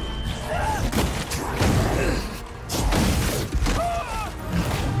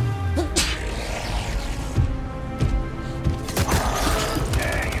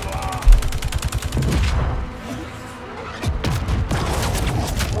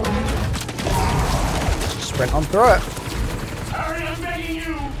 Sprint on through it. Harry, I'm begging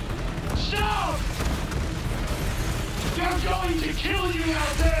you. Stop. They're going to kill you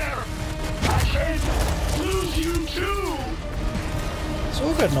out there. I can't lose you too. It's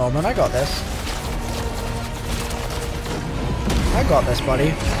all good, Norman. I got this. I got this, buddy.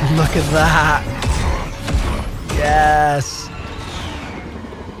 Look at that. Yes.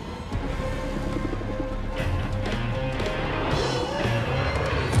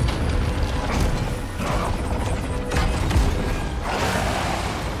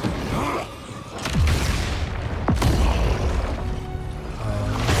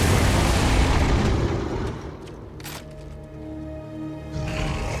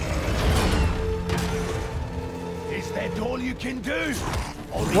 Is that all you can do?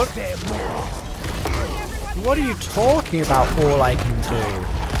 Or What? is there more? What are you talking about, all I can do?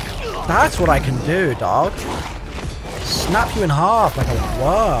 That's what I can do, dog. Snap you in half like a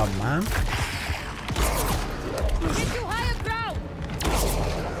worm, man. Get you higher ground!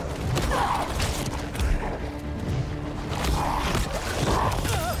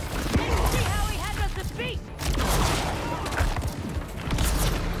 See how he handles this beast!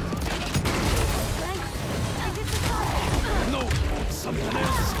 No, something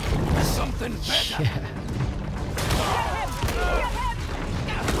else. Something better. Yeah.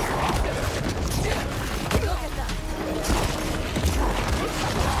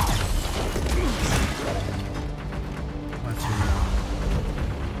 What's your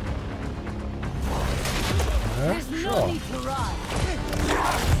There's no sure. need to run.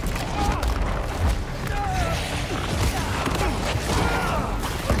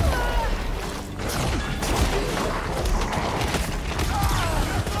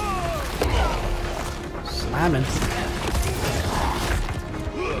 Slamming.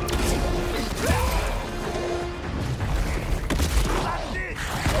 That's it!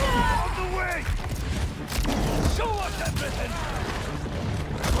 Out of the way! Show us everything!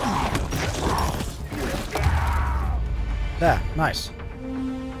 There, nice.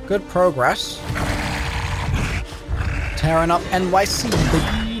 Good progress. Tearing up NYC,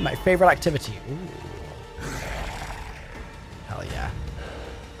 baby. My favorite activity. Ooh.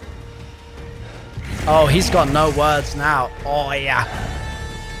 Oh, he's got no words now. Oh, yeah.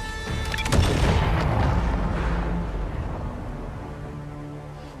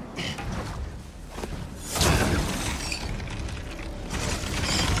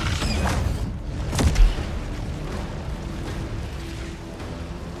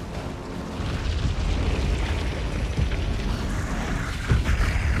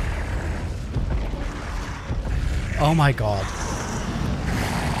 Oh my god.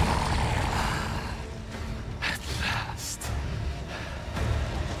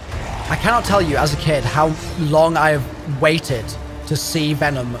 I cannot tell you as a kid how long I have waited to see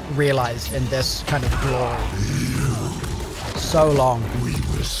Venom realized in this kind of glory. So long. We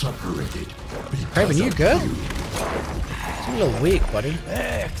were separated. Craven, you good? It's a little weak, buddy.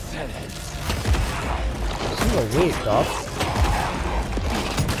 Excellent. It's a little weak, dog.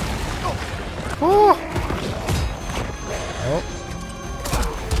 Oh. Oh.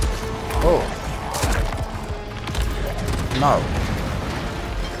 Oh. No.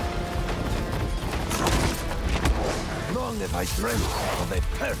 Long have I dreamt of a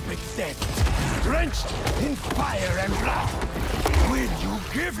perfect death, drenched in fire and blood. Will you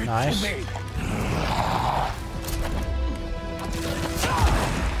give it Nice. to me?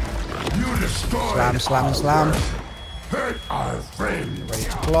 You destroyed Slam, slam, slam. hurt our friend. Ready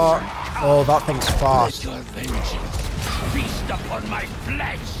to block. Oh, that thing's fast. Your vengeance feast upon my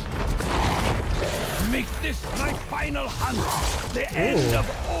flesh. Make this my final hunt, the end of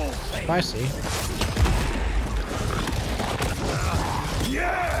all things. Spicy.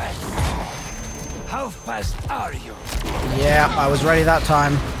 Yes! How fast are you? Yeah, I was ready that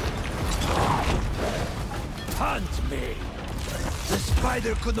time. Hunt me. The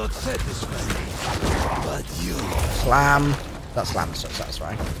spider could not satisfy me, but you. Slam. That slam is so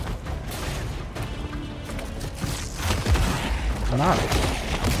satisfying. No.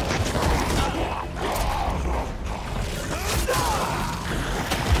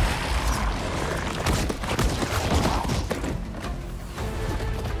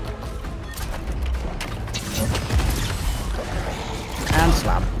 And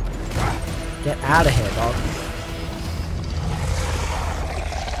slam. Get out of here, dog.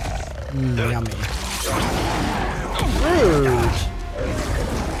 Yummy. Rude.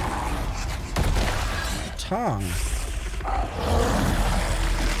 Tongue.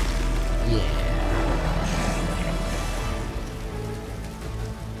 Yeah.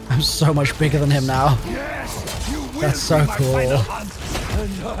 I'm so much bigger than him now. Yes, you will. That's so be my cool. final hunt,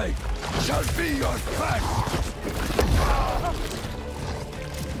 and I shall be your friend.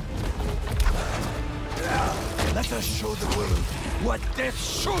 Let us show the world what death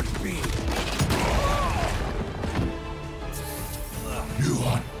should be. You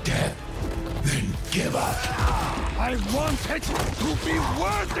want death? Then give up. I want it to be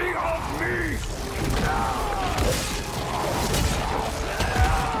worthy of me.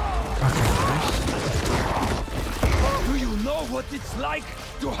 Do you know what it's like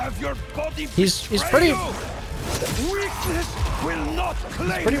to have your body He's betray pretty- you? Weakness will not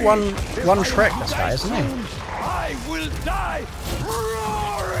claim pretty me. one If I trick, don't this guy, die isn't he? soon, I will die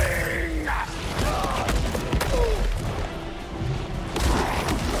roaring.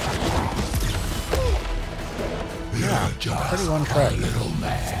 Yeah, pretty one trick. Little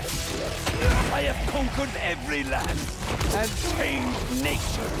man. I have conquered every land and changed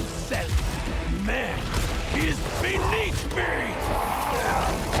nature itself. Man is beneath me.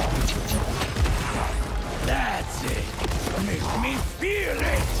 That's it. Make me feel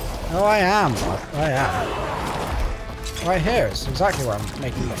it. Oh, I am. I am. Right here is exactly where I'm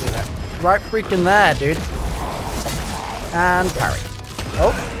making you do that. Right freaking there, dude. And parry.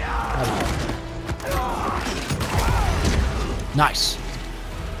 Oh. There we go. Nice.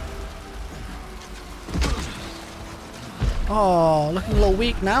 Oh, looking a little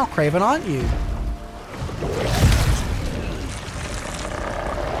weak now, Craven, aren't you?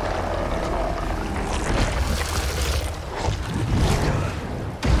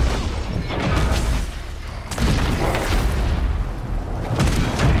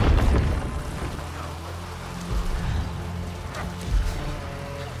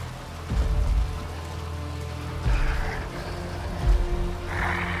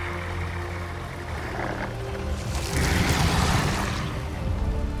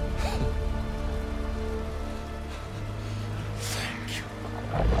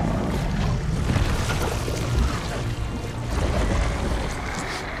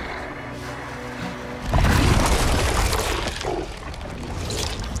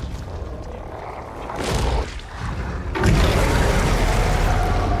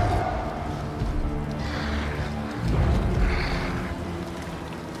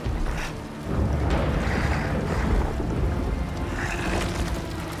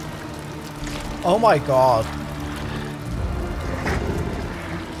 Oh my god.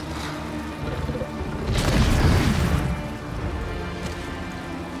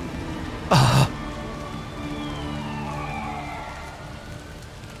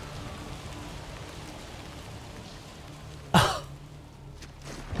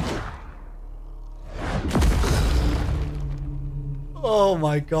 Oh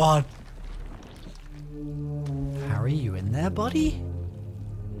my god. Harry, you in there, buddy?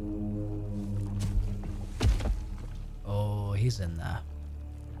 Oh, he's in there.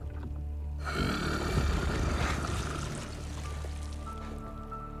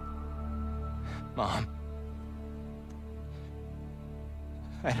 Mom.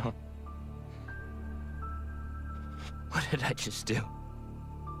 I don't... What did I just do?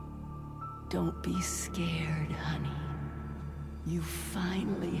 Don't be scared, honey. You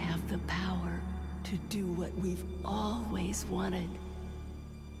finally have the power to do what we've always wanted.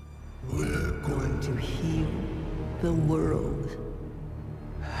 We're going to heal the world.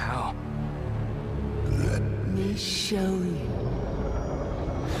 How? Let me show you.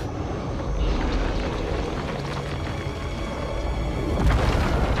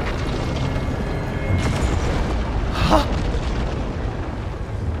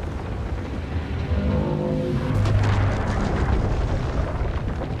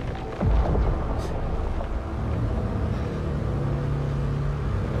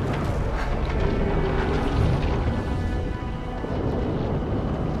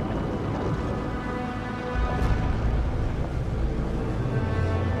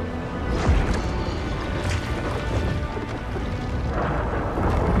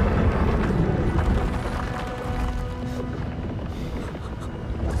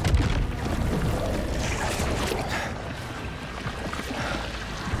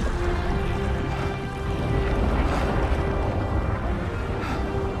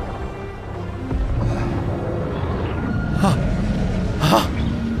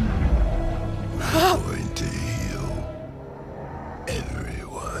 Going to heal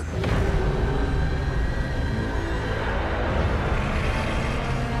everyone.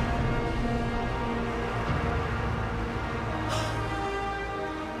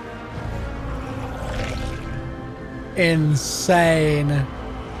 Insane.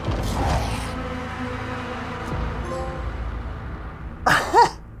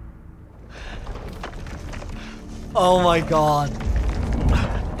 Oh my god.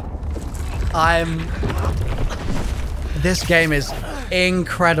 This game is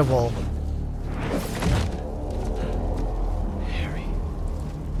incredible. Harry,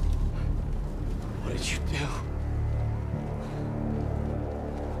 what did you do?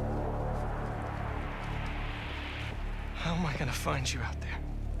 How am I gonna find you out there?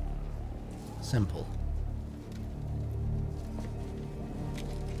 Simple.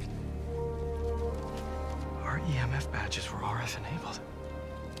 Our EMF badges were RF enabled.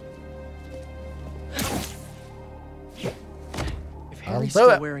 If Harry's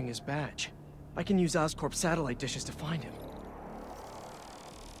still wearing his badge, I can use Oscorp satellite dishes to find him.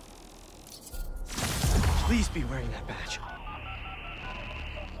 Please be wearing that badge.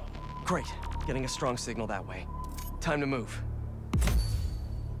 Great. Getting a strong signal that way. Time to move.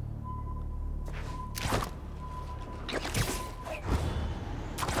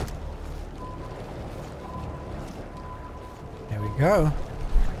 There we go.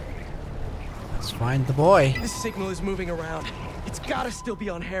 Let's find the boy. This signal is moving around. It's gotta still be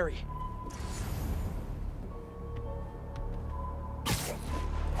on Harry.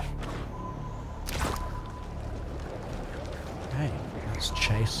 Okay, let's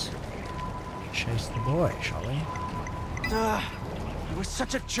chase the boy, shall we? He was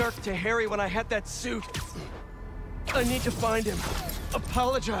such a jerk to Harry when I had that suit. I need to find him,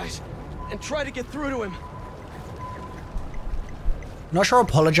 apologize, and try to get through to him. I'm not sure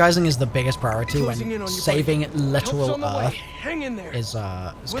apologizing is the biggest priority when saving literal Earth is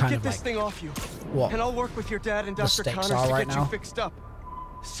kind of this like thing off you, what and I'll work with your dad and Dr. stakes Connors are to right get now. you fixed up.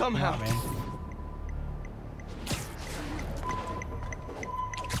 Somehow. You know what I mean?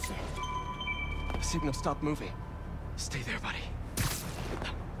 The signal stopped moving. Stay there, buddy.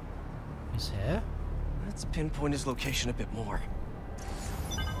 He's here. Let's pinpoint his location a bit more.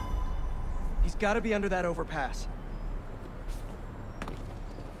 He's got to be under that overpass.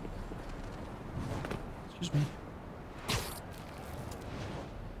 Excuse me.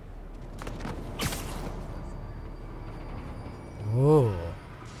 Ooh.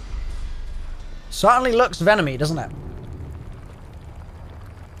 Certainly looks venomy, doesn't it?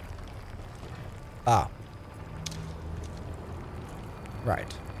 Ah.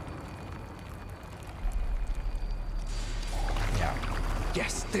 Right. Yeah.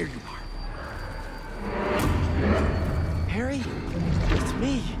 Yes, there you are. Harry? It's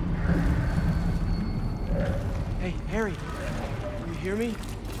me. Hey, Harry. You hear me?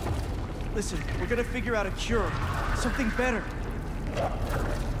 Listen, we're gonna figure out a cure. Something better.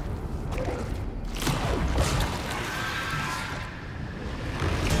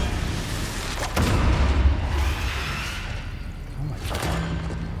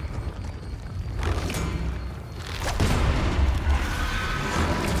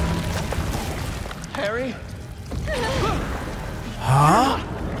 Harry? Huh?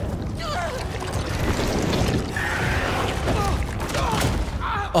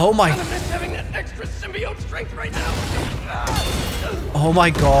 Oh my. I'm gonna miss having that extra symbiote strength right now. Oh my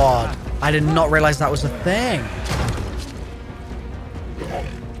god. I did not realize that was a thing.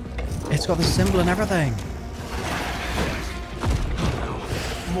 It's got the symbol and everything.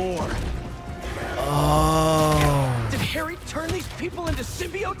 More. Oh. Did Harry turn these people into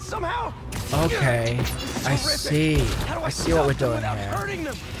symbiotes somehow? Okay. I see. I see what we're doing here. Hurting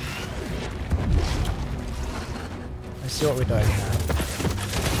them? I see what we're doing here.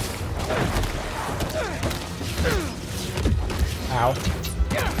 Ow.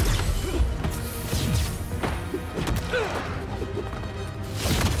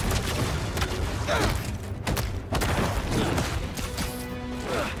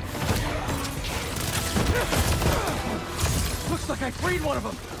 Looks like I freed one of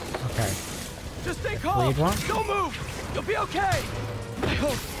them. Okay. Just stay calm. Freed one? Don't move. You'll be okay. I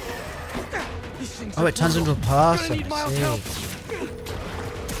hope. These things Oh, it turns into a person. Need I Miles' see. help.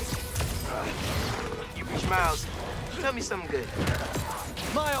 You reach Miles. Tell me something good.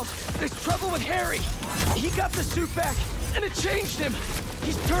 Miles, there's trouble with Harry. He got the suit back, and it changed him.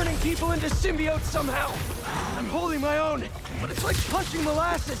 He's turning people into symbiotes somehow. I'm holding my own, but it's like punching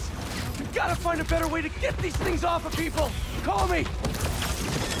molasses. We've got to find a better way to get these things off of people. Call me.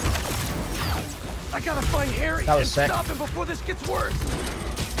 I gotta find Harry That and was sick. stop him before this gets worse.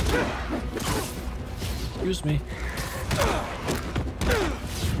 Excuse me.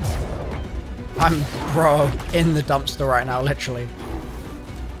 I'm, bro, in the dumpster right now, literally.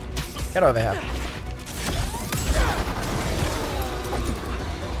 Get over here.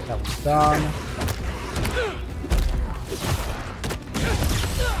 That was done.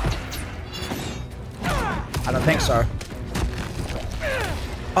 I don't think so.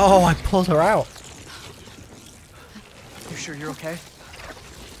 Oh, I pulled her out. You sure you're okay?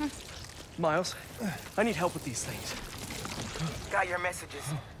 Miles, I need help with these things. Got your messages.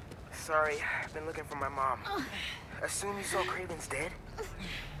 Sorry, I've been looking for my mom. Assume you saw Craven's dead?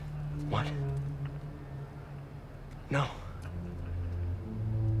 What? No.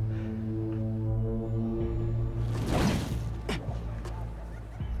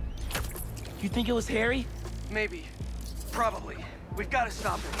 You think it was Harry? Maybe. Probably. We've got to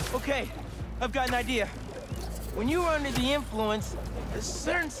stop him. Okay, I've got an idea. When you were under the influence,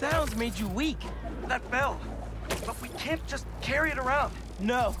 certain sounds made you weak. That bell. But we can't just carry it around.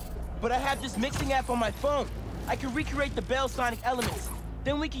 No, but I have this mixing app on my phone. I can recreate the bell sonic elements.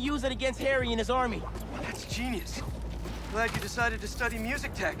 Then we can use it against Harry and his army. That's genius. Glad you decided to study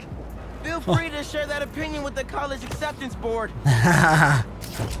music tech. Feel free to share that opinion with the college acceptance board.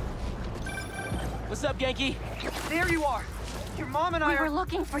 What's up, Genki? There you are. Your mom and I We were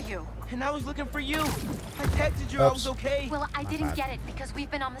looking for you. And I was looking for you. I texted you I was okay. Well, I didn't get it because we've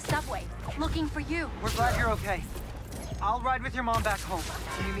been on the subway, looking for you. We're glad you're okay. I'll ride with your mom back home.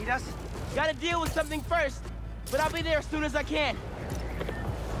 Can you meet us? Gotta deal with something first, but I'll be there as soon as I can.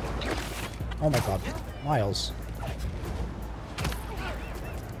 Oh my god. Miles.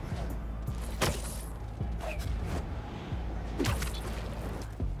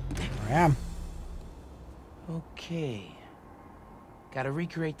 There I am. Okay. Gotta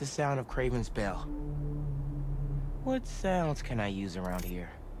recreate the sound of Craven's bell. What sounds can I use around here?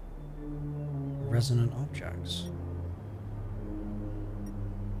 Resonant objects.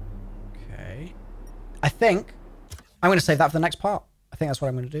 Okay. I think I'm going to save that for the next part. I think that's what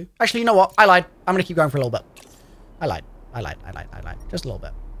I'm going to do. Actually, you know what? I lied. I'm going to keep going for a little bit. I lied. Just a little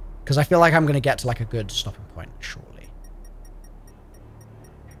bit. Because I feel like I'm going to get to like a good stopping point shortly.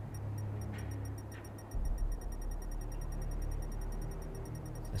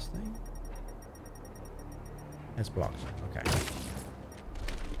 This thing? It's blocked. Okay.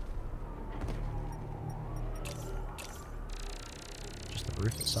 Just the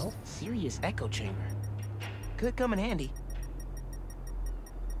roof itself? Serious echo chamber. Could come in handy.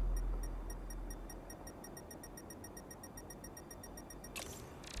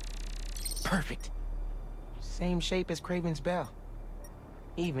 Perfect. Same shape as Craven's bell.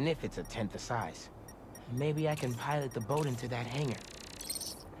 Even if it's a tenth the size. Maybe I can pilot the boat into that hangar.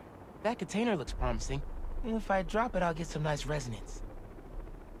 That container looks promising. If I drop it, I'll get some nice resonance.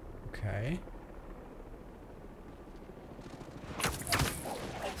 Okay.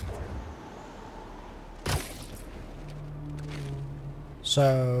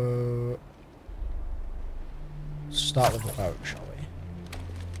 So, start with the boat, shall we?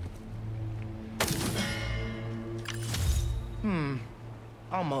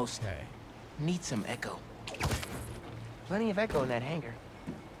 Almost. Okay. Need some echo. Plenty of echo in that hangar.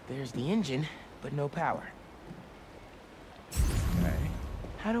 There's the engine, but no power. Okay.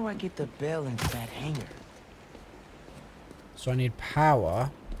 How do I get the bell into that hangar? So I need power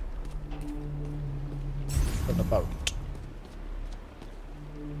for the boat.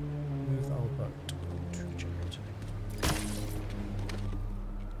 Move the old boat to generator.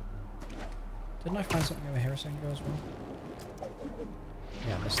 Didn't I find something over here a second ago as well?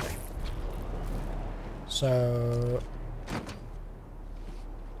 Yeah, this thing. So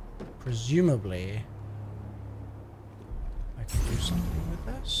presumably I can do something with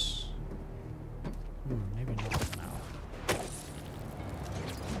this. Maybe not for now.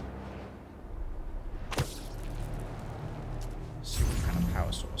 Let's see what kind of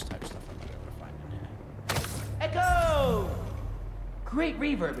power source type stuff I might be able to find in here. Echo! Great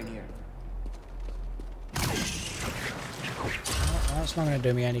reverb in here. Well, that's not going to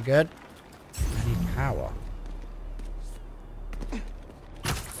do me any good. I need power.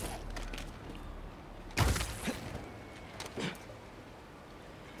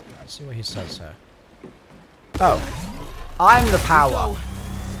 Let's see what he says here. Oh, I'm the power.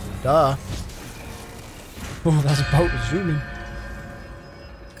 Duh. Oh, that's a boat zooming.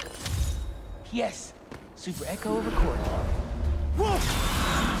 Yes. Super echo recorded. Whoa!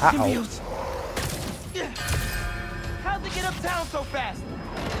 Uh-oh. How'd they get uptown so fast?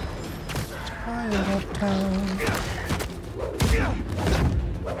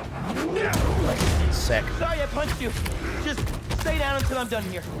 Sick. Sorry I punched you. Just stay down until I'm done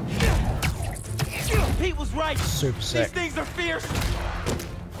here. Pete was right. Super sick. These things are fierce.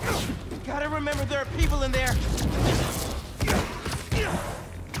 Gotta remember there are people in there.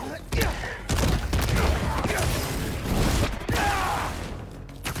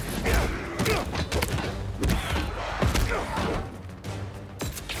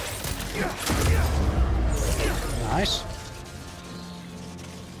 Nice.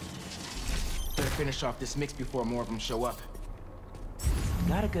 Better finish off this mix before more of them show up.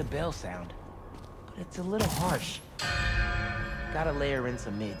 Got a good bell sound, but it's a little harsh. Gotta layer in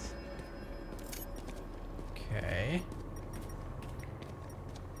some mids. Okay.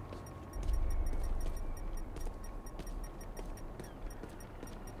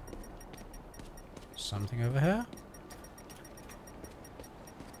 Something over here?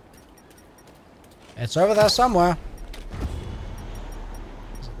 It's over there somewhere.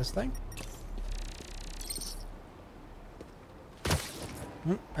 Is it this thing?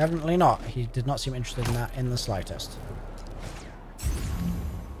 Evidently not. He did not seem interested in that in the slightest.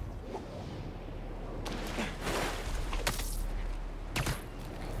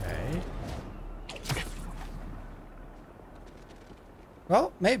 Okay.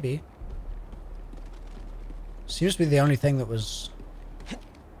 Well, maybe. Seems to be the only thing that was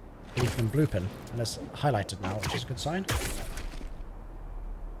beeping and blooping, and it's highlighted now, which is a good sign.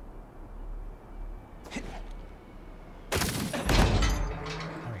 There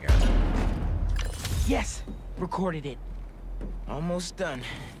we go. Yes! Recorded it. Almost done.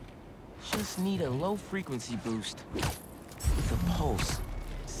 Just need a low frequency boost. With a pulse.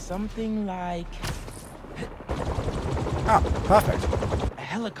 Something like... Ah, perfect. a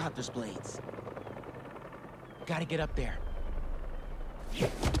helicopter's blades. Gotta get up there.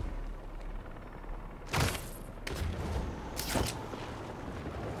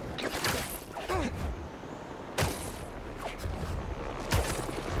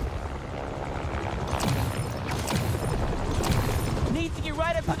 Need to get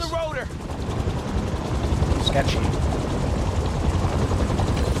right up to the rotor. Sketchy.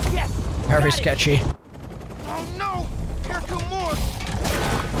 Yes. Very got it. sketchy. Oh no! Here come more.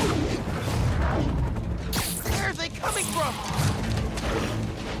 Where are they coming from?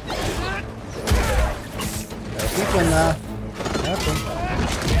 There are people in there. Careful.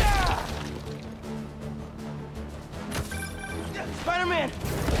 Spider-Man!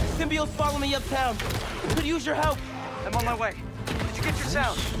 Symbiotes follow me uptown. Could use your help. I'm on my way. Did you get your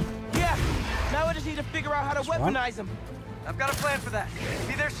sound? Yeah. Now I just need to figure out how to weaponize them. I've got a plan for that.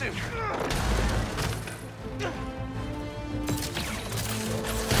 Be there soon.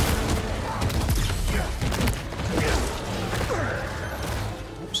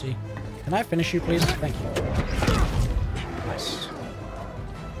 Oopsie. Can I finish you, please? Thank you. Nice.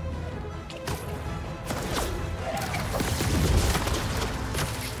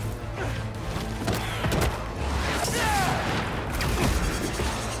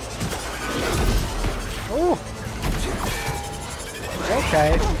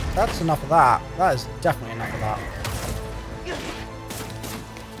 Okay, that's enough of that. That is definitely enough of that.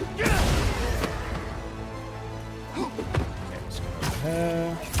 Okay, let's go over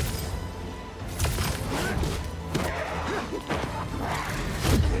here.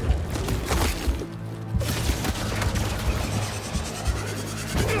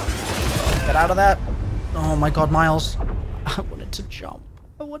 Get out of that. Oh my god, Miles. I wanted to jump.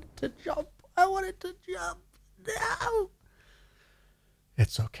 I wanted to jump. I wanted to jump. No.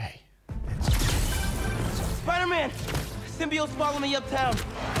 It's okay. It's okay. Spider-Man! Symbiotes follow me uptown.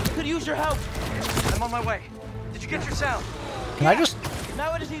 Could use your help. I'm on my way. Did you get your sound? Can I just...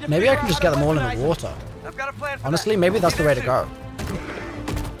 Now I just need to Maybe I can just get them all in weaponize the water. I've got a plan for Honestly, that. maybe that's the way to go.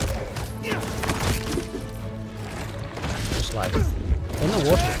 Just like... in the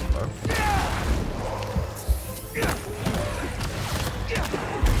water, bro.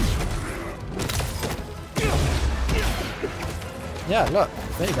 Yeah, look.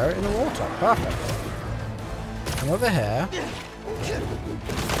 There you go, in the water. Perfect. Come over here.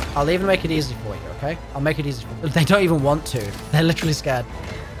 I'll even make it easy for you, okay? I'll make it easy for you. They don't even want to. They're literally scared.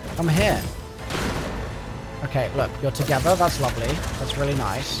 Come here. Okay, look. You're together. That's lovely. That's really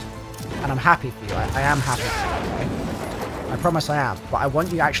nice. And I'm happy for you. I am happy for you, okay? I promise I am. But I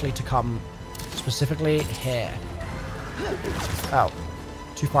want you actually to come specifically here. Oh.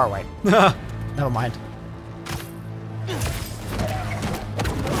 Too far away. Never mind.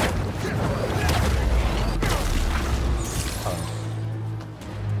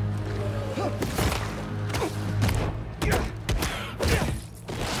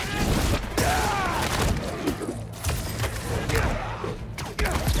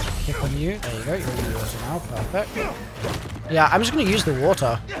 You. There you go. You're going to use it now. Perfect. Yeah, I'm just going to use the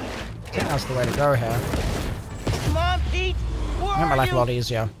water. I think that's the way to go here. Come on, Pete! Make my life a lot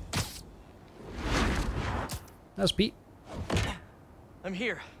easier. That's Pete. I'm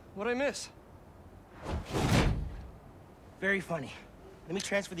here. What'd I miss? Very funny. Let me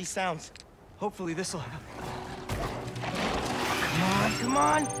transfer these sounds. Hopefully this'll help. Come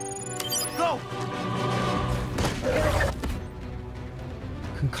on! Go!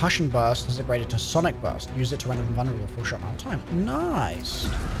 Concussion burst is upgraded to sonic burst. Use it to render them vulnerable for a short amount of time. Nice.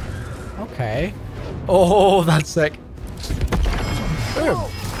 Okay. Oh, that's sick. Boom.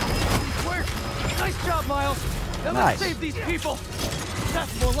 Work! Nice job, Miles. Now Nice. let's save these people.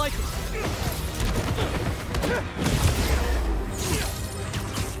 That's more like it.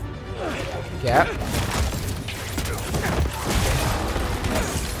 Yep.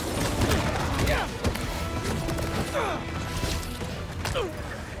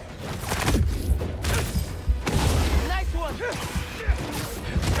 Nice one!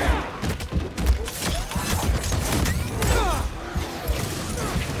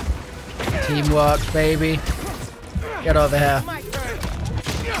 Teamwork, baby. Get over here.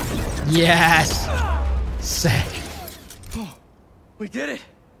 Yes. Sick. We did it.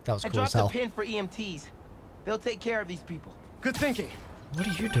 That was I cool as dropped a hell. pin for EMTs. They'll take care of these people. Good thinking. What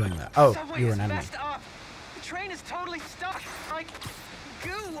are you doing there? Oh, Subway you were is an enemy. messed up. The train is totally stuck. Like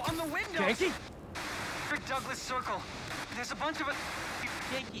goo on the windows. Yankee? Douglas Circle. There's a bunch of us.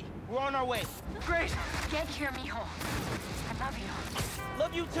 Yankee, we're on our way. Great. Get here, mijo. I love you.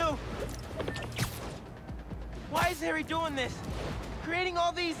 Love you too. Why is Harry doing this? Creating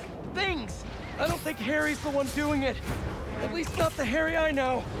all these things? I don't think Harry's the one doing it. At least not the Harry I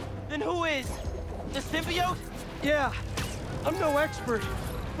know. Then who is? The symbiote? Yeah. I'm no expert,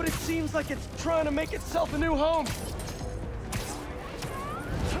 but it seems like it's trying to make itself a new home.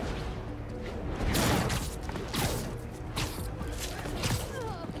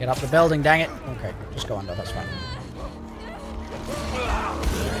 Get up the building, dang it. Okay, just go under, that's fine.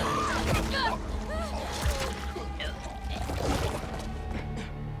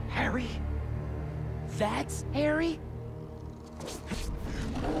 Harry? That's Harry?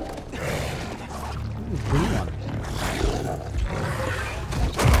 Green one.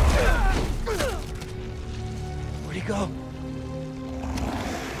 Where'd he go?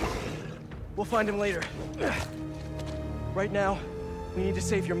 We'll find him later. Right now, we need to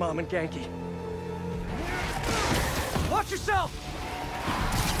save your mom and Genki. Watch yourself!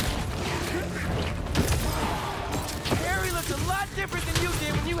 Harry looks a lot different than you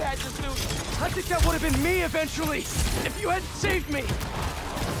did when you had the suit. I think that would have been me eventually, if you hadn't saved me.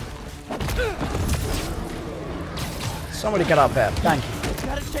 Somebody get up there, thank you.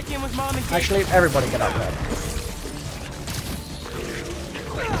 Gotta check in with Mom and Genki. Actually, everybody get up there.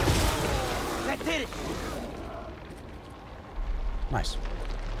 That did it. Nice.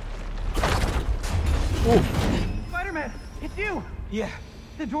 Ooh. Spider-Man, it's you! Yeah,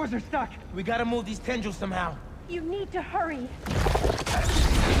 The doors are stuck. we gotta move these tendrils somehow. You need to hurry.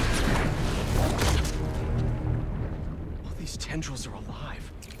 All these tendrils are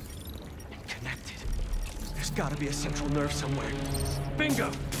alive and connected. There's gotta be a central nerve somewhere. Bingo!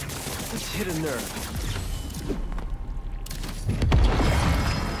 Let's hit a nerve.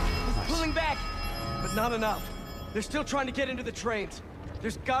 Pulling back, but not enough. They're still trying to get into the trains.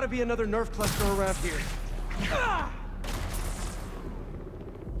 There's gotta be another nerve cluster around here. Ah!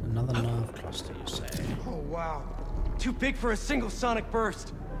 Another nerve cluster, you say? Oh, wow. Too big for a single sonic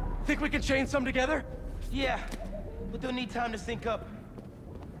burst. Think we can chain some together? Yeah, but they'll need time to sync up.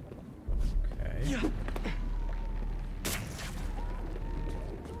 Okay. Yeah.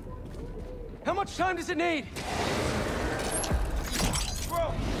 How much time does it need?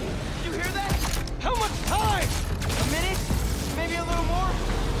 Bro, you hear that? How much time? A minute? Maybe a little more?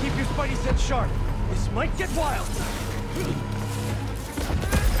 Keep your spidey sense sharp. This might get wild. These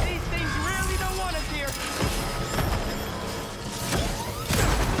things really don't want us here.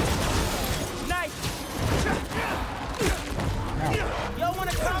 Nice. Y'all want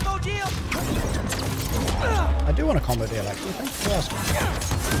a combo deal? I do want a combo deal, actually. Thanks for asking.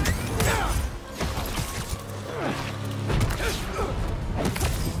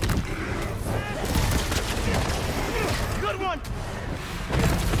 Good one.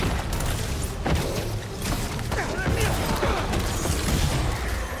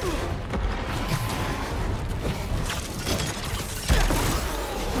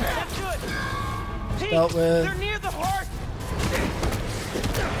 That's good. Pete, Dealt with. they're near the heart.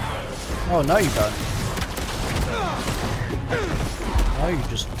 Oh, no, you don't. No, you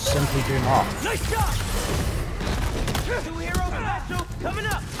just simply do not. Nice shot. Two hero special coming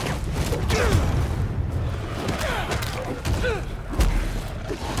up.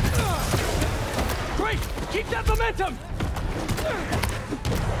 Great! Keep that momentum!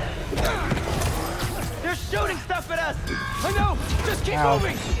 They're shooting stuff at us. I know! Just keep Ow.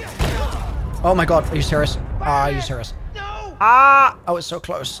 moving! Oh my god, are you serious? Are you serious? No! Ah! I was so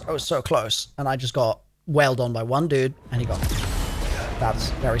close. I was so close. And I just got wailed on by one dude, and he got me. That's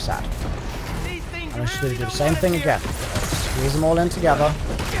very sad. These things And I should really do the don't same want us thing here. again. Squeeze them all in together.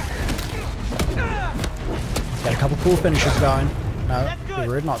 Get a couple cool finishes going. No, be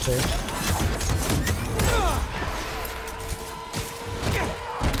rude not to.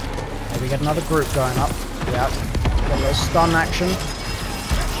 Maybe get another group going up. Yep. Get a little stun action.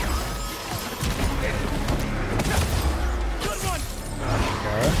 Good one. There we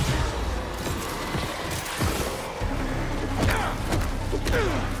go.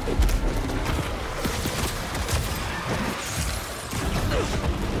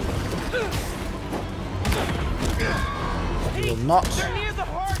 You will not They're near the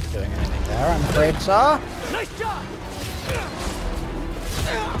heart. doing anything there, I'm afraid, sir. Nice job.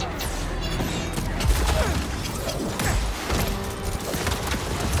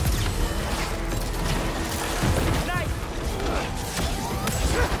 Nice.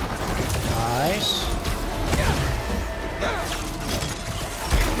 Nice.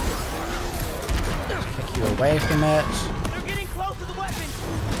 Kick you away from it. They're getting close to the weapon.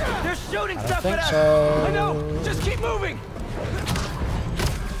 They're shooting I don't stuff think at us. so. I know! Just keep moving!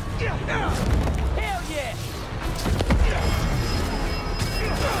 Hell yeah.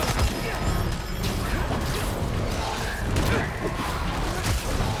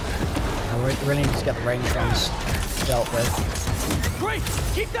 I really need to get the range ones dealt with. Great!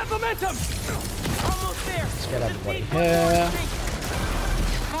 Keep that momentum! Almost there. Let's get everybody Just need one more here. streak.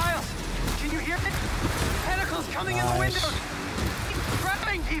 Miles, can you hear it? Tentacles coming in the Nice. windows. It's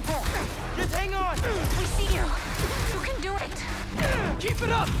grabbing people. Just hang on. We see you. You can do it. Keep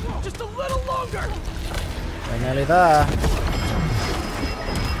it up! Just a little longer! We're nearly there.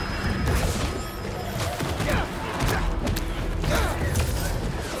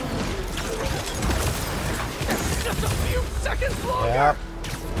 Just a few seconds longer! Yep.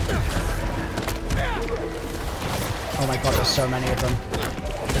 Oh my god, there's so many of them.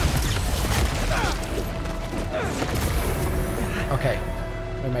 Okay,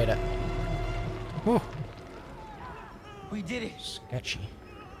 we made it. Whew. We did it. Sketchy.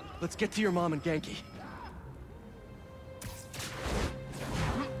 Let's get to your mom and Genki.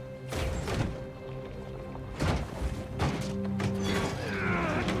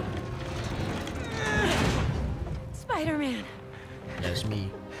 Spider-Man, There's me.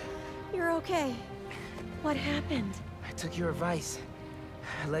 you're okay. What happened? I took your advice.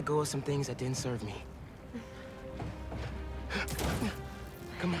 I let go of some things that didn't serve me.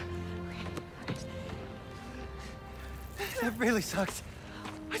 Come on. That really sucked.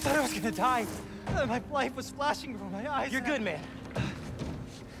 I thought I was gonna die. My life was flashing before my eyes. You're good, man.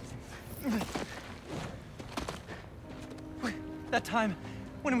 That time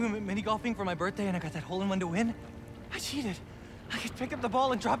when we went mini golfing for my birthday and I got that hole-in-one to win, I cheated. I could pick up the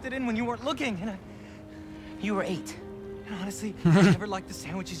ball and dropped it in when you weren't looking, and You were 8. And honestly, I never liked the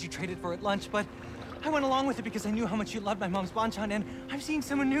sandwiches you traded for at lunch, but I went along with it because I knew how much you loved my mom's banchan, and I'm seeing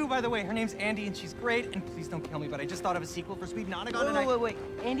someone new, by the way. Her name's Andy, and she's great, and please don't kill me, but I just thought of a sequel for Sweet Nonagon, and Wait.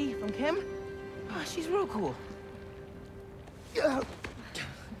 Andy from Kim? Oh, she's real cool.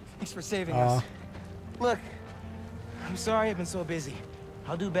 Thanks for saving us. Look, I'm sorry I've been so busy.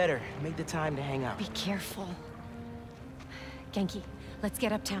 I'll do better. Make the time to hang out. Be careful. Genki, let's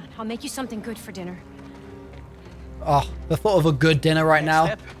get uptown. I'll make you something good for dinner. Oh, the thought of a good dinner right now.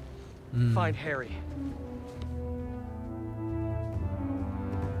 Step, find Harry.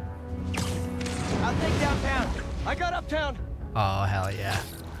 I'll take downtown. I got uptown. Oh, hell yeah.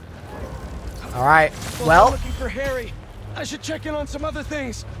 All right, I'm well, looking for Harry. I should check in on some other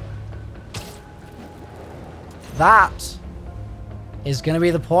things. that is going to be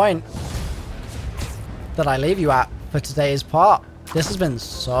the point that I leave you at for today's part. This has been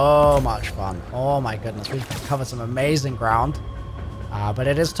so much fun. Oh my goodness, we've covered some amazing ground. But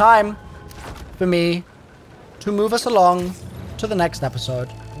it is time for me to move us along to the next episode.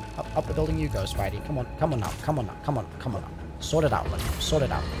 Up the building you go, Spidey. Come on now. Come on now. Sort it out, buddy. Sort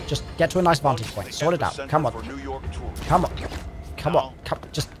it out. Just get to a nice vantage point. Sort it out. Come on. Come on.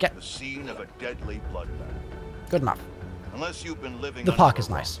 Just get... The scene of a deadly bloodbath. Good enough. Unless you've been living The park is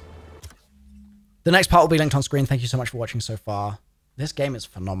nice. The next part will be linked on screen. Thank you so much for watching so far. This game is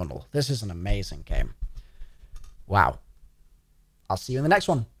phenomenal. This is an amazing game. Wow. I'll see you in the next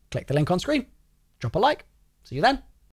one. Click the link on screen. Drop a like. See you then.